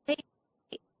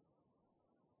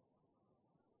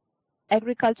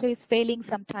agriculture is failing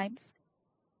sometimes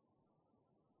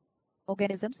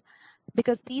organisms,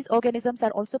 because these organisms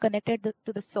are also connected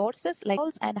to the sources like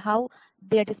and how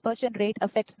their dispersion rate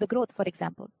affects the growth, for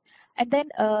example. And then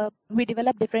we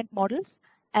develop different models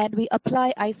and we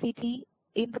apply ICT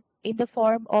in the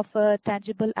form of a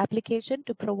tangible application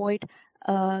to provide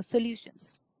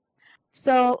solutions.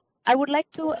 So I would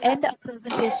like to end our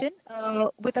presentation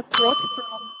with a quote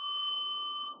from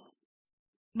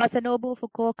Masanobu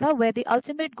Fukuoka, where the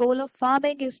ultimate goal of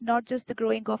farming is not just the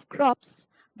growing of crops,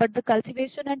 but the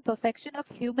cultivation and perfection of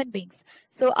human beings.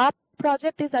 So our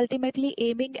project is ultimately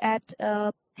aiming at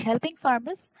helping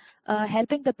farmers,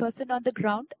 helping the person on the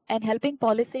ground, and helping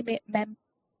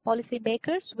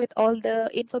policymakers with all the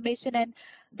information and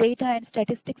data and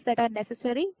statistics that are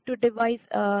necessary to devise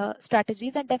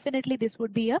strategies. And definitely this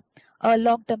would be a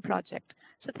long-term project.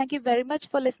 So thank you very much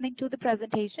for listening to the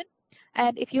presentation.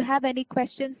 And if you have any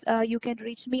questions, you can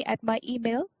reach me at my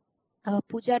email,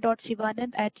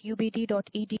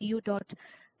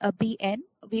 pooja.shivanand@ubd.edu.bn.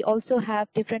 We also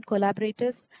have different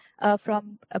collaborators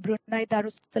from Brunei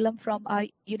Darussalam from our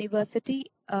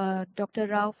university, Dr.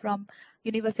 Rao from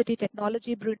University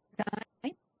Technology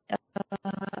Brunei,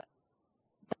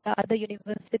 the other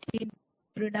university in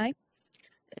Brunei,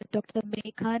 Dr.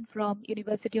 Mekhan from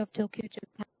University of Tokyo,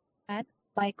 Japan,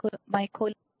 my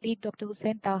colleague Dr.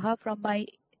 Hussein Taha from my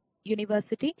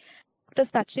university, Dr.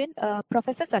 Sachin,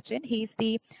 Professor Sachin. He's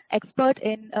the expert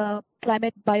in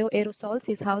climate bioaerosols.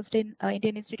 He's housed in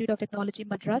Indian Institute of Technology,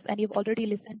 Madras, and you've already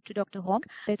listened to Dr. Hoang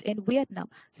in Vietnam.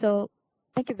 So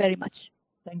thank you very much.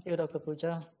 Thank you, Dr.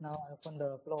 Puja. Now I open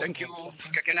the floor. Thank you.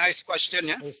 Can I ask question?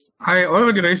 Yeah. I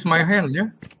already raised my hand. Yeah.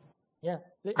 Yeah.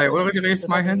 I already raised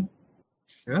my hand.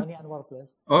 Yeah.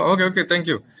 Oh, okay. Thank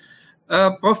you,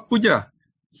 Prof. Puja.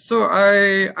 So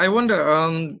I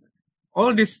wonder,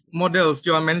 all these models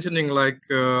you are mentioning, like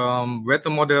weather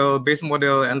model, base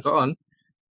model, and so on,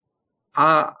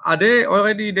 are they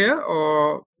already there,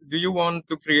 or do you want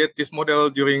to create this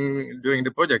model during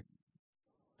the project?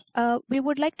 We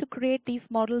would like to create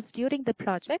these models during the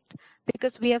project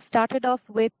because we have started off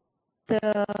with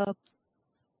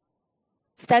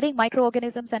studying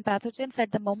microorganisms and pathogens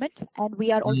at the moment, and we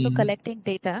are also collecting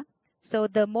data. So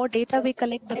the more data we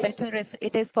collect, the better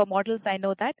it is for models. I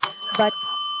know that, but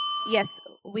yes,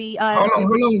 we are. How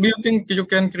long do you think you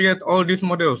can create all these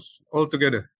models all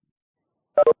together?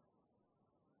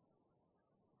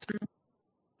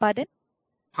 Pardon?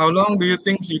 How long do you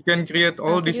think you can create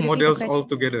all these Can you repeat the models all question?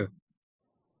 together?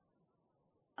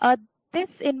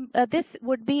 This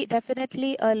would be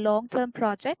definitely a long-term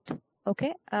project,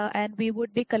 okay? And we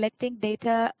would be collecting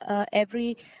data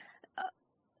every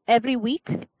week,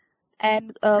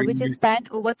 and which is spanned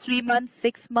over 3 months,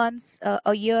 6 months,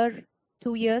 a year,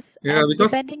 2 years, Yeah, and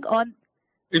because depending on.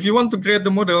 if you want to create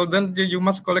the model, then you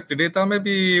must collect the data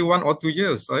maybe 1 or 2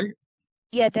 years, right?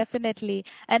 Yeah, definitely,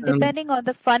 and And depending on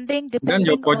the funding, then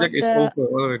your depending project on is the.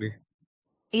 over already.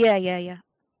 Yeah.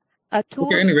 Okay,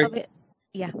 Tools. anyway.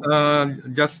 Yeah.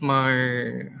 Just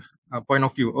my point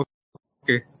of view.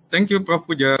 Okay, thank you, Prof.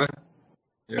 Pooja.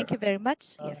 Yeah. Thank you very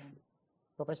much. Yes.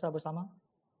 Professor Bersama.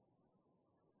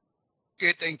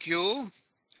 Okay, thank you.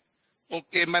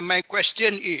 Okay, my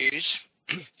question is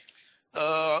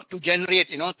to generate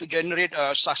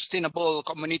sustainable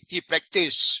community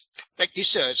practices.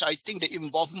 I think the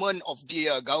involvement of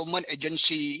the government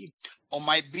agency or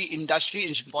might be industry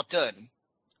is important.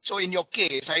 So in your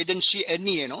case, I didn't see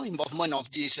any involvement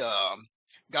of this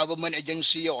government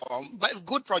agency but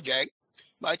good project.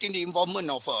 But I think the involvement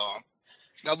of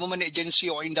government agency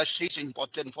or industry is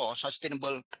important for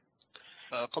sustainable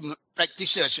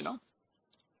practices.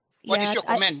 What is your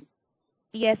comment?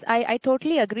 Yes, I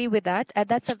totally agree with that. And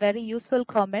that's a very useful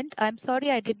comment. I'm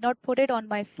sorry I did not put it on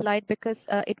my slide because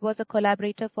it was a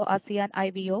collaborator for ASEAN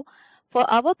IVO. For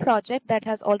our project that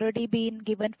has already been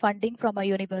given funding from a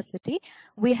university,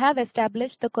 we have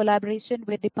established the collaboration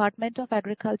with Department of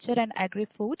Agriculture and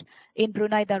Agri-Food in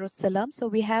Brunei Darussalam. So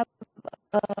we have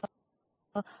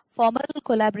formal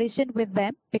collaboration with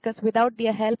them, because without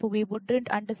their help we wouldn't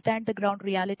understand the ground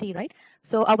reality, right?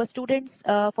 So our students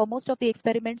for most of the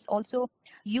experiments also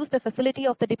use the facility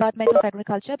of the Department of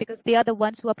Agriculture, because they are the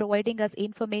ones who are providing us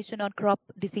information on crop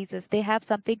diseases. They have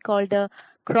something called a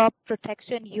crop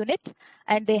protection unit,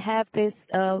 and they have this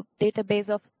database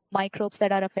of microbes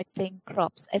that are affecting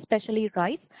crops, especially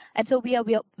rice. And so we are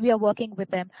working with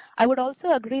them. I would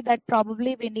also agree that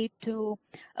probably we need to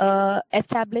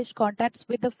establish contacts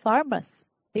with the farmers,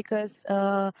 because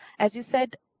as you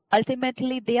said,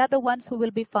 ultimately they are the ones who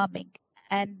will be farming,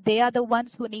 and they are the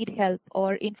ones who need help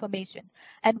or information,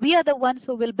 and we are the ones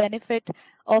who will benefit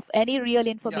of any real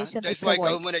information. Yeah, that's why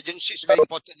government agencies is very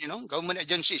important. Government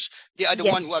agencies, they are the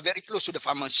Yes. ones who are very close to the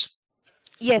farmers.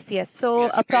 Yes. So Yes,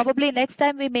 okay. probably next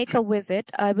time we make a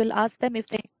visit, I will ask them if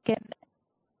they can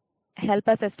help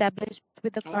us establish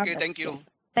with the farmers. Okay, thank you. Yes.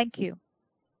 Thank you.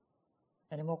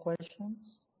 Any more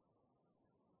questions?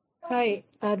 Hi,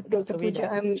 Dr.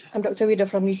 Pooja. I'm Dr. Vida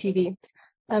from UTV.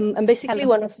 I'm basically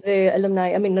one of the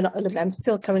alumni. I mean, not alumni. I'm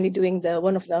still currently doing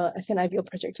one of the ASEAN IVO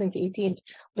project 2018,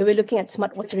 where we're looking at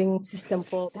smart watering system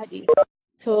for paddy.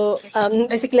 So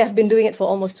basically, I've been doing it for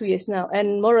almost 2 years now,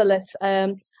 and more or less,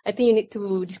 I think you need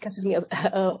to discuss with me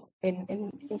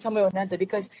in some way or another,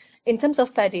 because in terms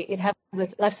of paddy, it has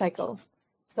a life cycle.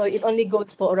 So it only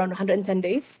goes for around 110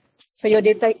 days. So your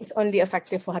data is only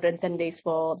effective for 110 days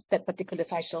for that particular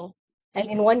cycle.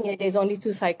 And in 1 year, there's only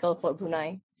 2 cycles for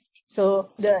Brunei. So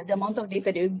the amount of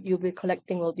data that you'll be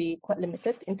collecting will be quite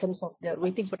limited in terms of the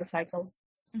waiting for the cycles.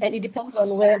 And it depends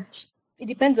on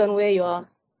where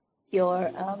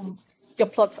your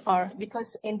plots are,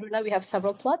 because in Brunei we have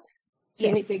several plots. So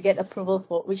you need to get approval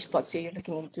for which plots you're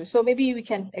looking into. So maybe we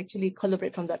can actually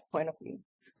collaborate from that point of view.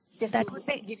 Just to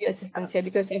give you assistance here,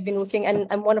 because I've been working, and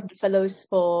I'm one of the fellows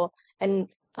and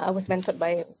I was mentored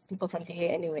by people from TA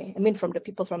anyway. I mean, from the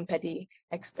people from paddy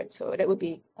experts. So that would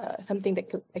be something that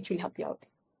could actually help you out.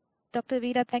 Dr.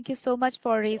 Vida, thank you so much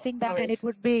for raising that, and it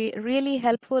would be really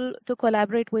helpful to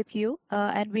collaborate with you,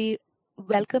 and we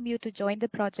welcome you to join the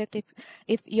project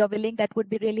if you're willing. That would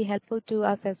be really helpful to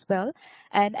us as well.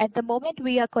 And at the moment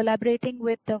we are collaborating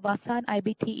with the Vasan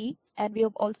IBTE, and we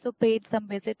have also paid some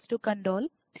visits to Kandol.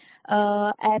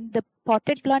 And the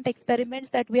potted plant experiments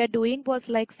that we are doing was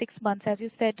like 6 months. As you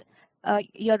said,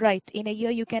 you're right. In a year,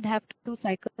 you can have 2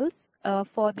 cycles.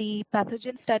 For the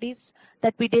pathogen studies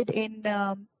that we did in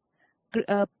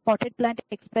potted plant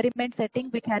experiment setting,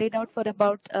 we carried out for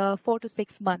about 4 to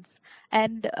 6 months.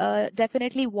 And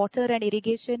definitely water and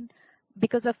irrigation,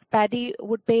 because of paddy,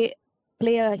 would play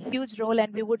a huge role,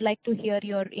 and we would like to hear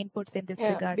your inputs in this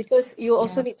regard. Because you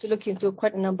also need to look into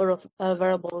quite a number of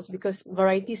variables, because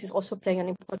varieties is also playing an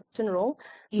important role.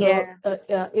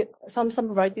 So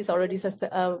some varieties are already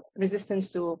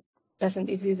resistant to pests and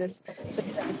diseases. So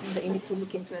these are the things that you need to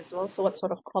look into as well. So what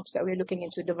sort of crops that we're looking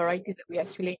into, the varieties that we're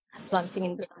actually planting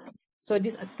in the So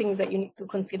these are things that you need to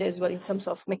consider as well in terms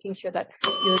of making sure that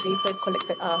your data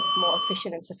collected are more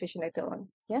efficient and sufficient later on.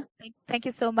 Yeah. Thank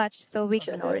you so much. So we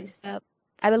Sure, no worries.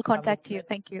 I will contact you.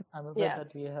 Thank you. I'm afraid Yeah,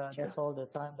 that we have, that's all the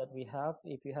time that we have.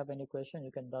 If you have any question,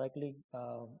 you can directly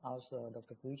ask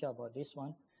Dr. Pooja about this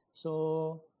one.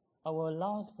 So our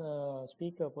last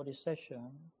speaker for this session,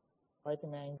 I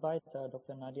invite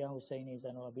Dr. Nadiah Husseini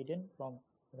Zainol Abidin from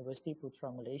Universiti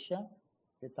Putra, Malaysia.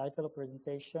 The title of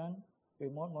presentation,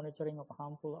 Remote Monitoring of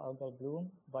Harmful Algal Bloom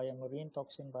via Marine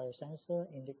Toxin Biosensor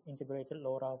Integrated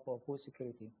LoRa for Food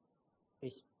Security.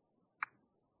 Please.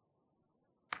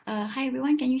 Hi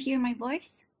everyone, can you hear my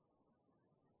voice?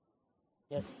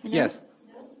 Yes. Hello? Yes.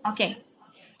 Okay.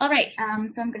 All right,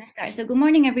 so I'm going to start. So good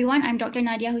morning, everyone. I'm Dr.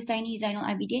 Nadiah Husseini Zainol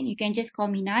Abidin. You can just call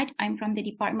me Nad. I'm from the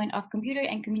Department of Computer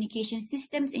and Communication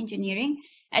Systems Engineering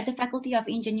at the Faculty of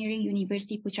Engineering,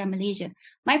 Universiti Putra, Malaysia.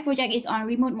 My project is on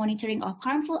remote monitoring of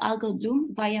harmful algal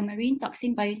bloom via marine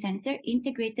toxin biosensor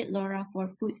integrated LoRa for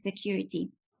food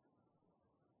security.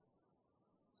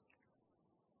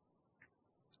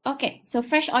 Okay, so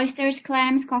fresh oysters,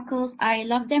 clams, cockles, I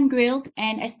love them grilled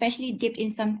and especially dipped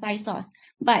in some Thai sauce.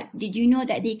 But did you know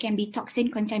that they can be toxin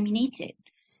contaminated?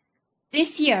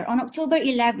 This year, on October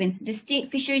 11th, the State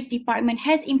Fisheries Department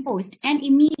has imposed an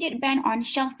immediate ban on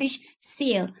shellfish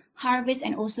sale, harvest,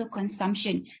 and also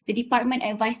consumption. The department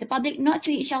advised the public not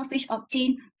to eat shellfish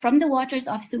obtained from the waters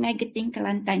of Sungai Geting,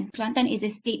 Kelantan. Kelantan is a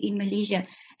state in Malaysia.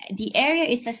 The area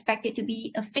is suspected to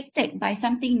be affected by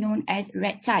something known as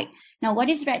red tide. Now, what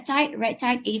is red tide? Red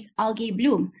tide is algae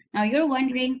bloom. Now, you're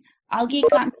wondering, algae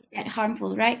can't be that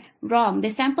harmful, right? Wrong.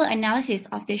 The sample analysis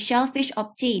of the shellfish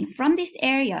obtained from this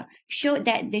area showed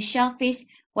that the shellfish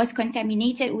was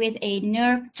contaminated with a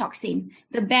nerve toxin.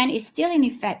 The ban is still in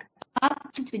effect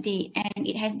up to today, and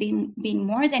it has been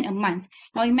more than a month.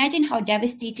 Now, imagine how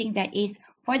devastating that is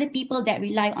for the people that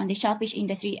rely on the shellfish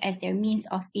industry as their means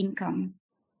of income.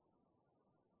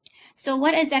 So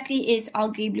what exactly is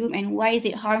algae bloom and why is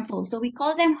it harmful? So we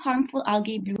call them harmful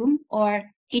algae bloom or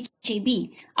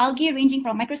HAB. Algae ranging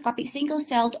from microscopic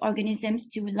single-celled organisms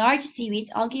to large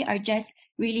seaweeds, algae are just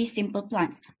really simple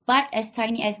plants. But as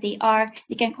tiny as they are,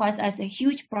 they can cause us a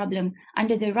huge problem.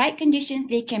 Under the right conditions,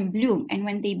 they can bloom. And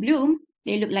when they bloom,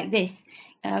 they look like this.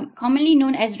 Commonly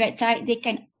known as red tide, they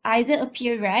can either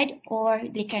appear red or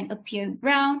they can appear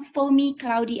brown, foamy,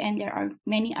 cloudy, and there are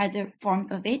many other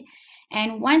forms of it.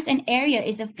 And once an area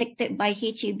is affected by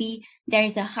HAB, there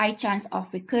is a high chance of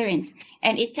recurrence.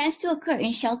 And it tends to occur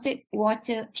in sheltered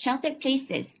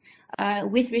places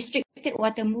with restricted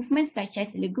water movements such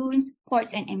as lagoons,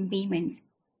 ports, and embayments.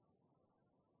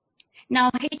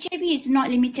 Now, HAB is not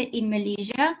limited in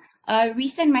Malaysia.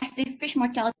 Recent massive fish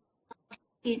mortalities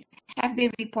have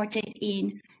been reported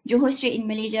in Johor Strait in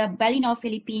Malaysia, Balinao,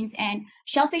 Philippines, and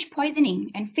shellfish poisoning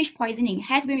and fish poisoning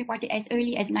has been reported as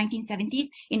early as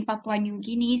 1970s in Papua New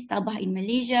Guinea, Sabah in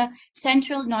Malaysia,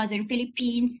 central northern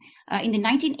Philippines. In the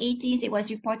 1980s, it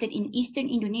was reported in eastern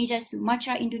Indonesia,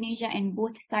 Sumatra, Indonesia, and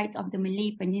both sides of the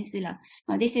Malay Peninsula.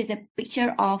 Now, this is a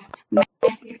picture of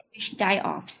massive fish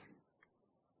die-offs.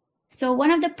 So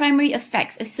one of the primary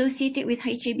effects associated with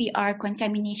HAB are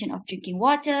contamination of drinking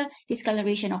water,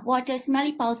 discoloration of water,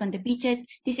 smelly piles on the beaches.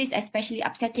 This is especially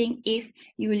upsetting if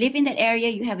you live in that area,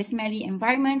 you have a smelly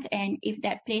environment, and if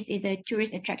that place is a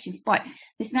tourist attraction spot.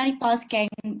 The smelly piles can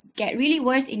get really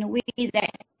worse in a way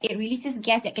that it releases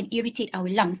gas that can irritate our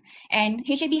lungs. And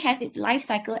HAB has its life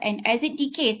cycle, and as it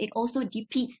decays, it also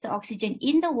depletes the oxygen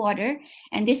in the water,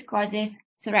 and this causes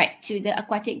threat to the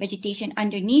aquatic vegetation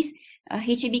underneath.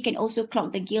 HAB can also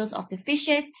clog the gills of the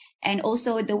fishes, and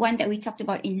also the one that we talked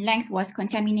about in length was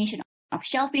contamination of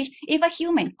shellfish. If a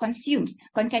human consumes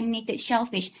contaminated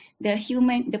shellfish,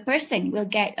 the person will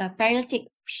get a paralytic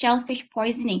shellfish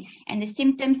poisoning, and the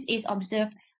symptoms is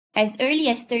observed as early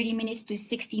as 30 minutes to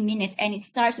 60 minutes, and it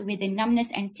starts with the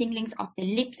numbness and tinglings of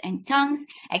the lips and tongues,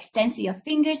 extends to your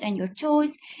fingers and your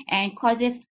toes, and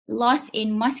causes loss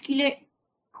in muscular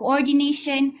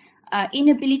coordination,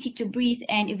 inability to breathe,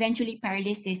 and eventually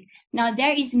paralysis. Now,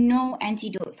 there is no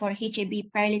antidote for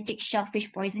HAB paralytic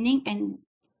shellfish poisoning, and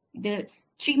the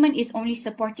treatment is only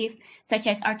supportive, such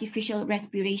as artificial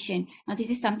respiration. Now, this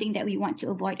is something that we want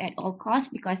to avoid at all costs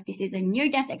because this is a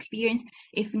near-death experience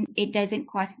if it doesn't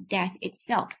cause death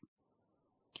itself.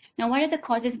 Now, what are the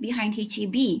causes behind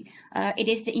HAB? It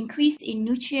is the increase in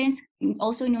nutrients,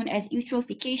 also known as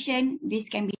eutrophication. This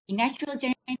can be natural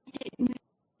generated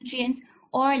nutrients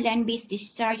or land-based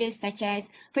discharges such as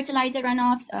fertilizer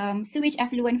runoffs, sewage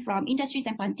effluent from industries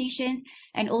and plantations,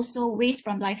 and also waste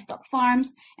from livestock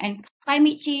farms, and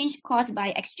climate change caused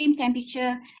by extreme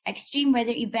temperature, extreme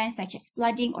weather events such as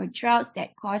flooding or droughts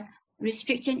that cause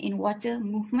restriction in water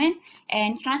movement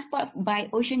and transport by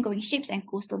ocean-going ships and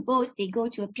coastal boats. They go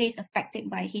to a place affected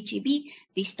by HAB,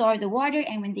 they store the water,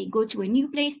 and when they go to a new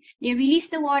place, they release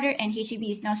the water, and HAB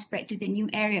is now spread to the new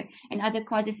area. And other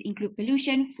causes include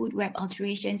pollution, food web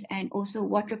alterations, and also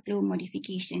water flow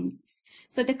modifications.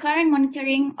 So the current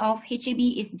monitoring of HAB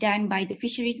is done by the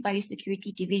Fisheries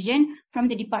Biosecurity Division from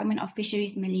the Department of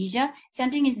Fisheries Malaysia.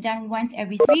 Sampling is done once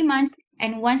every 3 months,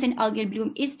 and once an algal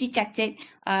bloom is detected,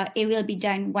 it will be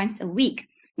done once a week.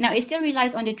 Now, it still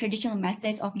relies on the traditional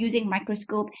methods of using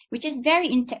microscope, which is very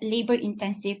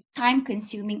labor-intensive,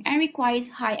 time-consuming, and requires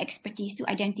high expertise to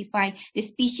identify the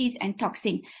species and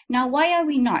toxin. Now, why are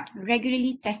we not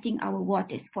regularly testing our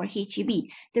waters for HAB?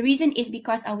 The reason is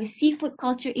because our seafood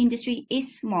culture industry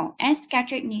is small and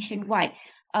scattered nationwide.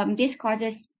 This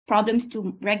causes problems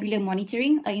to regular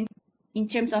monitoring in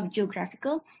terms of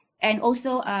geographical. And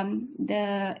also,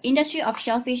 the industry of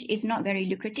shellfish is not very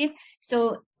lucrative.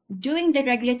 So doing the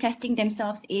regular testing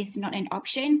themselves is not an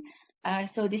option.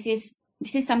 So this is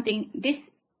something, this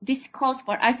calls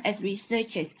for us as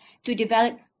researchers to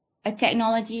develop a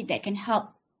technology that can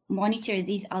help monitor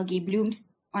these algae blooms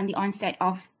on the onset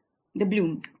of the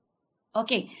bloom.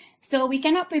 Okay, so we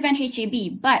cannot prevent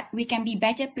HAB, but we can be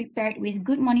better prepared with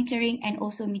good monitoring and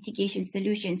also mitigation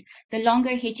solutions. The longer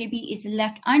HAB is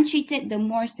left untreated, the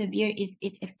more severe is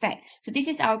its effect. So this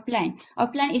is our plan. Our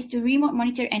plan is to remote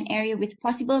monitor an area with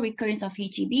possible recurrence of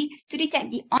HAB to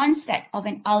detect the onset of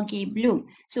an algae bloom.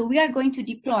 So we are going to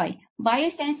deploy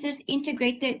biosensors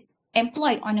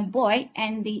employed on a buoy,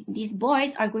 and these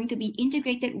buoys are going to be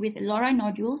integrated with LoRa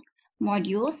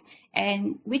modules,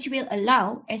 and which will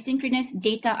allow asynchronous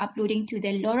data uploading to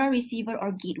the LoRa receiver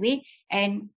or gateway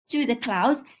and to the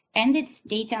clouds, and this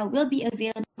data will be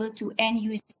available to end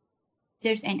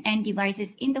users and end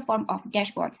devices in the form of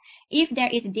dashboards. If there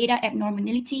is data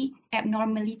abnormality,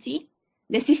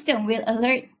 the system will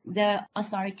alert the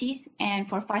authorities and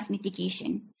for fast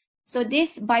mitigation. So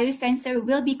this biosensor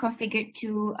will be configured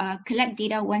to collect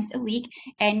data once a week,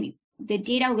 and the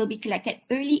data will be collected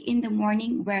early in the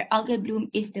morning where algal bloom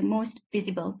is the most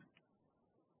visible.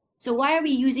 So why are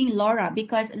we using LoRa?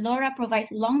 Because LoRa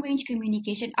provides long-range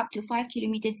communication up to 5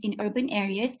 kilometers in urban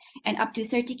areas and up to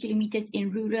 30 kilometers in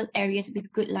rural areas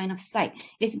with good line of sight.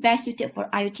 It's best suited for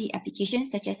IoT applications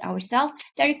such as ourselves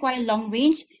that require long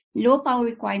range, low power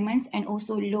requirements, and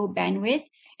also low bandwidth.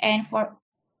 And for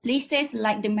places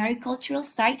like the maricultural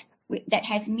site that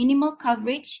has minimal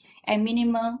coverage and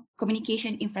minimal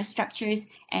communication infrastructures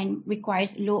and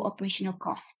requires low operational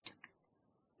cost.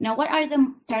 Now, what are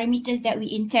the parameters that we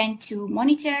intend to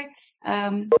monitor?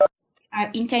 I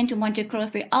intend to monitor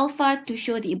chlorophyll alpha to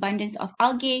show the abundance of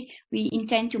algae. We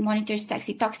intend to monitor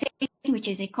toxin, which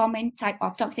is a common type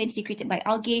of toxin secreted by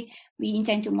algae. We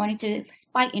intend to monitor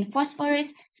spike in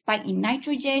phosphorus, spike in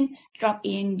nitrogen, drop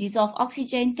in dissolved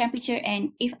oxygen temperature,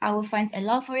 and if our funds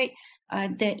allow for it,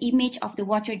 the image of the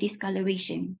water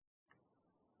discoloration.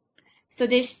 So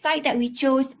the site that we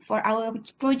chose for our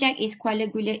project is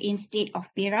Kuala Gula in state of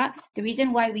Perak. The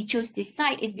reason why we chose this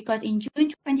site is because in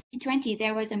June 2020,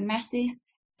 there was a massive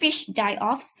fish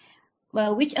die-offs,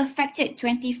 which affected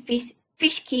 20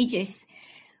 fish cages.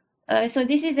 So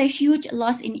this is a huge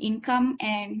loss in income,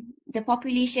 and the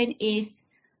population is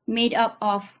made up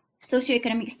of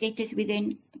socioeconomic status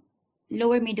within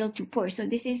lower middle to poor. So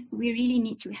we really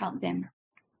need to help them.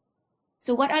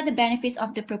 So what are the benefits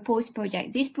of the proposed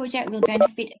project? This project will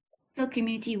benefit a coastal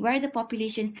community where the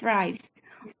population thrives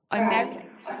on maritime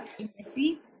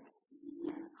industry,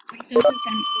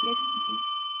 socioeconomic status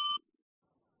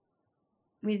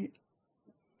with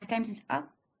times is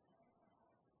up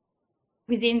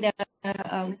within the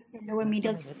lower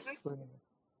middle.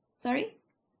 Sorry?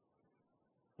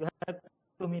 You have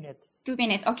 2 minutes. 2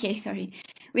 minutes. Okay, sorry.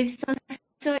 With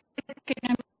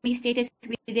socioeconomic status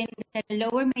within the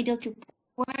lower middle to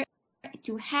poor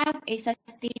to have a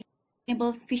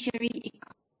sustainable fishery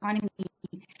economy.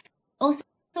 Also,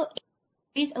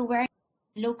 is aware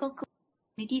local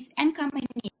communities and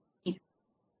companies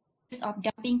of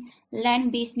dumping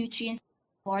land-based nutrients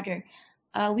in water.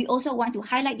 We also want to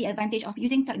highlight the advantage of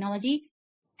using technology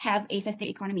have a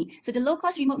sustainable economy. So the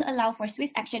low-cost remote will allow for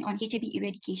swift action on HAB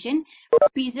eradication,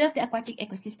 preserve the aquatic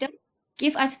ecosystem,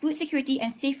 give us food security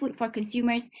and safe food for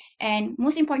consumers, and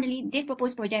most importantly, this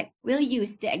proposed project will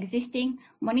use the existing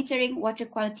monitoring water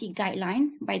quality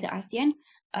guidelines by the ASEAN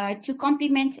to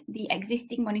complement the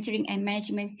existing monitoring and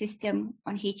management system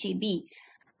on HAB.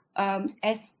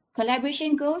 As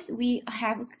collaboration goes, we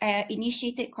have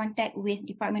initiated contact with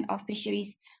Department of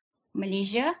Fisheries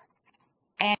Malaysia,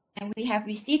 and we have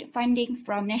received funding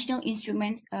from National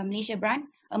Instruments Malaysia branch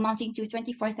amounting to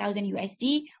 24,000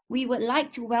 USD. We would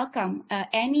like to welcome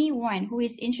anyone who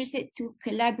is interested to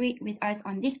collaborate with us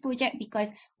on this project,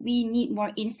 because we need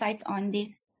more insights on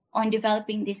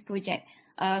developing this project.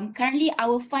 Currently,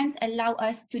 our funds allow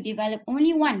us to develop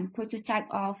only one prototype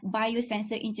of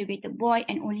biosensor integrated buoy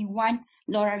and only one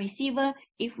LoRa receiver.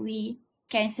 If we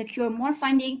can secure more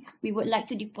funding, we would like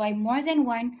to deploy more than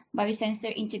one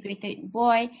biosensor integrated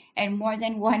buoy and more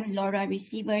than one LoRa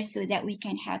receiver, so that we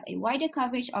can have a wider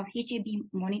coverage of HAB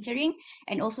monitoring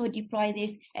and also deploy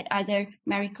this at other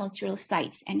maricultural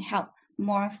sites and help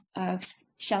more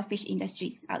shellfish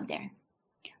industries out there.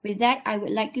 With that, I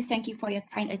would like to thank you for your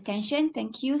kind attention.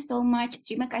 Thank you so much.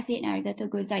 Terima kasih dan arigatou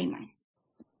gozaimasu.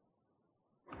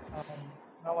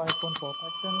 Now I open for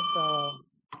questions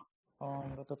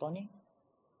on Dr. Tony.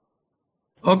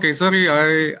 Okay, sorry,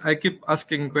 I keep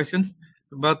asking questions,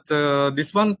 but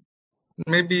this one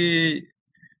maybe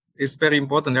is very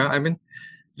important. Yeah, I mean,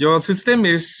 your system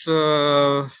is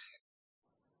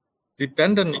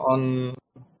dependent on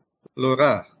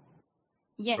LoRa,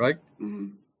 Yes. right?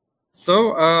 Mm-hmm.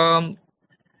 So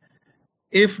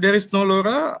if there is no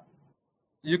LoRa,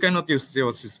 you cannot use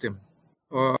your system.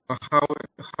 Or how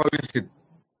is it?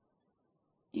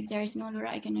 If there is no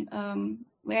LoRa, I can.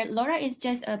 Where LoRa is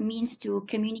just a means to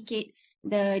communicate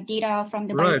the data from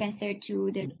the biosensor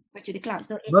to the cloud.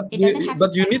 So it doesn't have.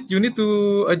 But you need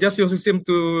to adjust your system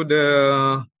to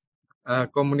the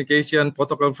communication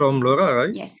protocol from LoRa,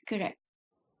 right? Yes, correct.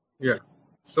 Yeah.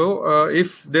 So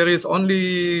if there is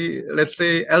only, let's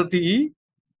say, LTE,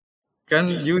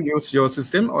 can you use your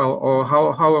system, or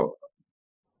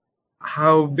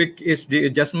how big is the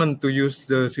adjustment to use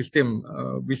the system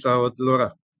without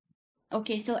LoRa?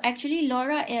 Okay, so actually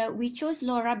LoRa, we chose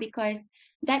LoRa because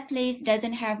that place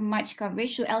doesn't have much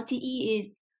coverage. So LTE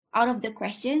is out of the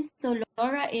question. So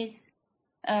LoRa is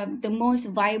the most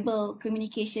viable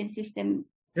communication system.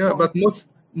 Yeah, but most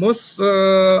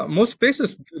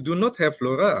places do not have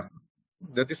LoRa.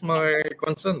 That is my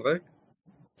concern, right?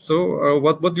 So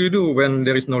what do you do when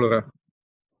there is no LoRa?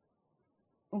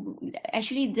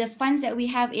 Actually, the funds that we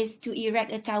have is to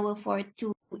erect a tower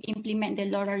to implement the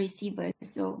LoRa receiver.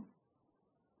 So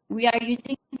we are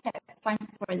using that funds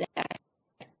for that.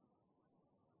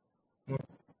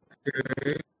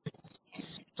 Okay.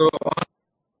 So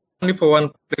only for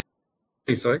one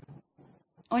place, right?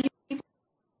 Only for one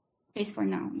place for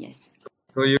now, yes.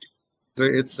 So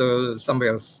it's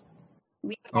somewhere else.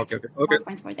 We have Okay.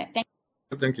 funds for that. Thank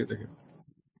you. Thank you.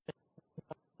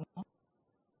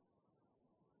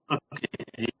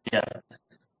 Okay. Yeah.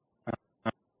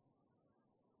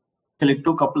 Actually,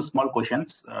 two couple small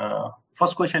questions.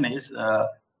 First question is,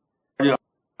 for your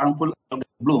harmful algal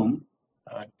bloom,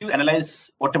 do you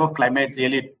analyze what type of climate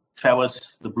really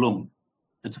favors the bloom?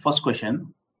 That's the first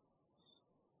question.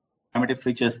 Climatic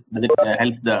features, does it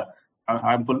help the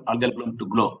harmful algal bloom to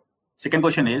grow? Second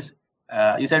question is,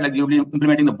 you said like you'll be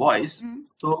implementing the buoys.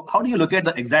 So how do you locate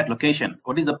the exact location?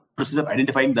 What is the process of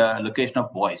identifying the location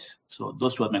of buoys? So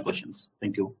those two are my questions.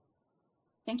 Thank you.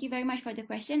 Thank you very much for the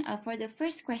question. For the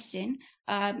first question,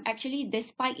 actually the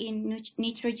spike in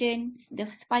nitrogen, the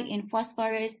spike in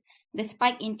phosphorus, the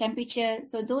spike in temperature,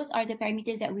 so those are the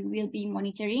parameters that we will be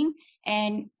monitoring.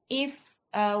 And if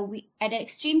we at an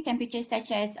extreme temperature,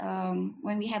 such as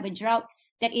when we have a drought,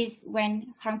 that is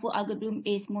when harmful algal bloom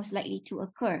is most likely to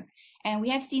occur. And we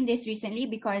have seen this recently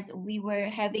because we were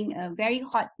having a very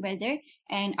hot weather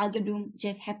and algal bloom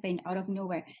just happened out of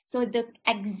nowhere. So the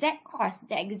exact cause,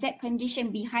 the exact condition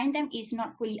behind them is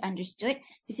not fully understood.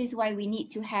 This is why we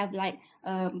need to have like,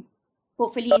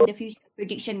 hopefully in the future,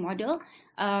 prediction model.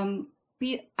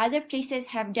 Other places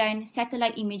have done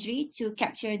satellite imagery to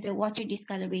capture the water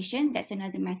discoloration. That's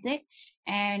another method.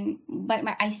 But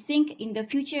I think in the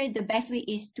future, the best way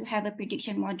is to have a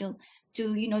prediction model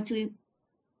to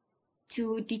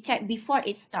detect before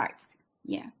it starts.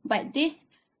 Yeah, but this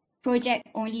project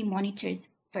only monitors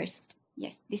first.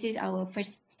 Yes, this is our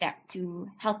first step to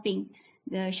helping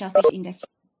the shellfish industry.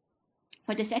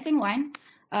 For the second one,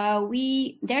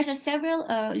 there are several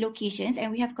locations,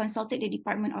 and we have consulted the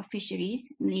Department of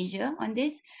Fisheries, Malaysia, on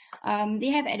this. They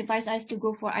have advised us to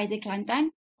go for either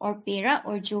Kelantan or Perak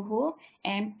or Johor,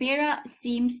 and Perak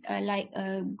seems like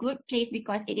a good place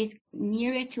because it is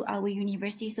nearer to our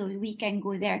university, so we can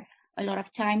go there a lot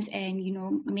of times and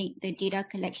make the data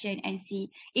collection and see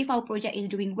if our project is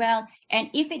doing well. And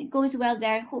if it goes well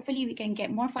there, hopefully we can get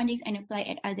more fundings and apply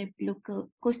at other local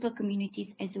coastal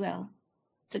communities as well.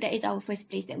 So that is our first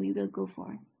place that we will go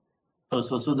for.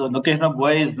 So the location of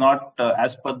buoy is not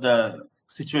as per the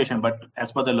situation, but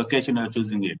as per the location you're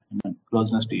choosing it,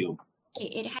 closeness to you. Okay,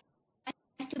 it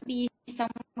has to be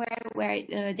somewhere where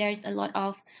where there's a lot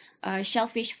of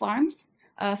shellfish farms,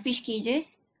 fish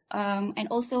cages, and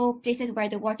also places where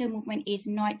the water movement is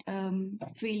not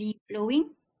freely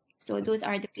flowing. So those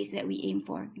are the places that we aim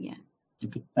for. Yeah.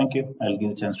 Okay, thank you. I'll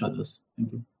give a chance to others.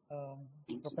 Thank you.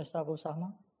 Professor Abu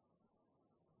Sahma,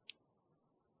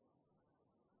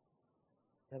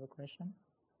 you have a question?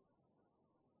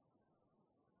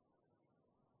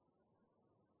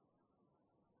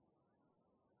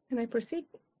 Can I proceed?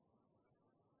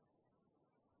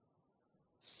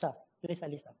 Sir, please,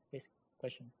 Alisa, please,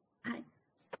 question. Hi,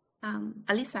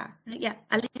 Alisa. Yeah,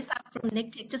 Alisa from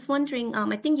NICTIC. Just wondering,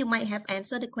 I think you might have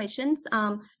answered the questions.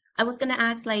 I was going to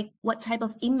ask, like, what type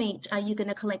of image are you going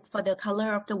to collect for the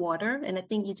color of the water? And I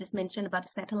think you just mentioned about the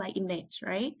satellite image,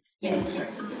 right? Yes.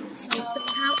 So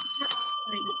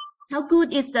how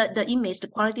good is the image, the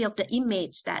quality of the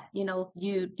image that, you know,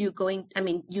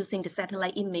 using the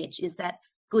satellite image? Is that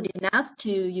good enough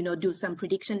to, you know, do some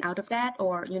prediction out of that,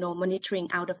 or, you know, monitoring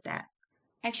out of that?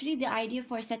 Actually, the idea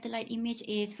for satellite image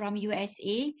is from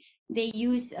USA. They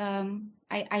use,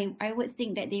 I would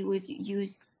think that they would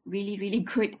use really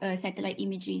good satellite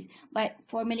imageries. But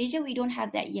for Malaysia, we don't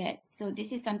have that yet. So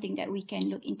this is something that we can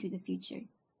look into the future.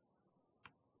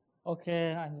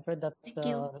 Okay, I'm afraid that's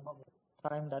the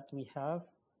time that we have.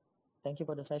 Thank you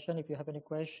for the session. If you have any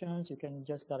questions, you can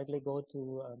just directly go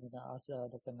to ask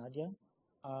Dr. Nadiah.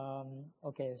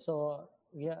 Okay, so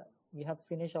we have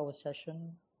finished our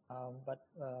session, but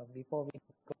before we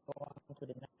go on to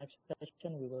the next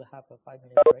session, we will have a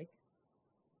 5-minute break.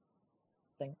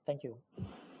 Thank you.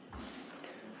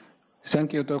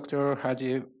 Thank you, Dr.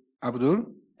 Haji Abdul,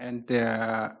 and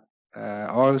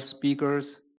all speakers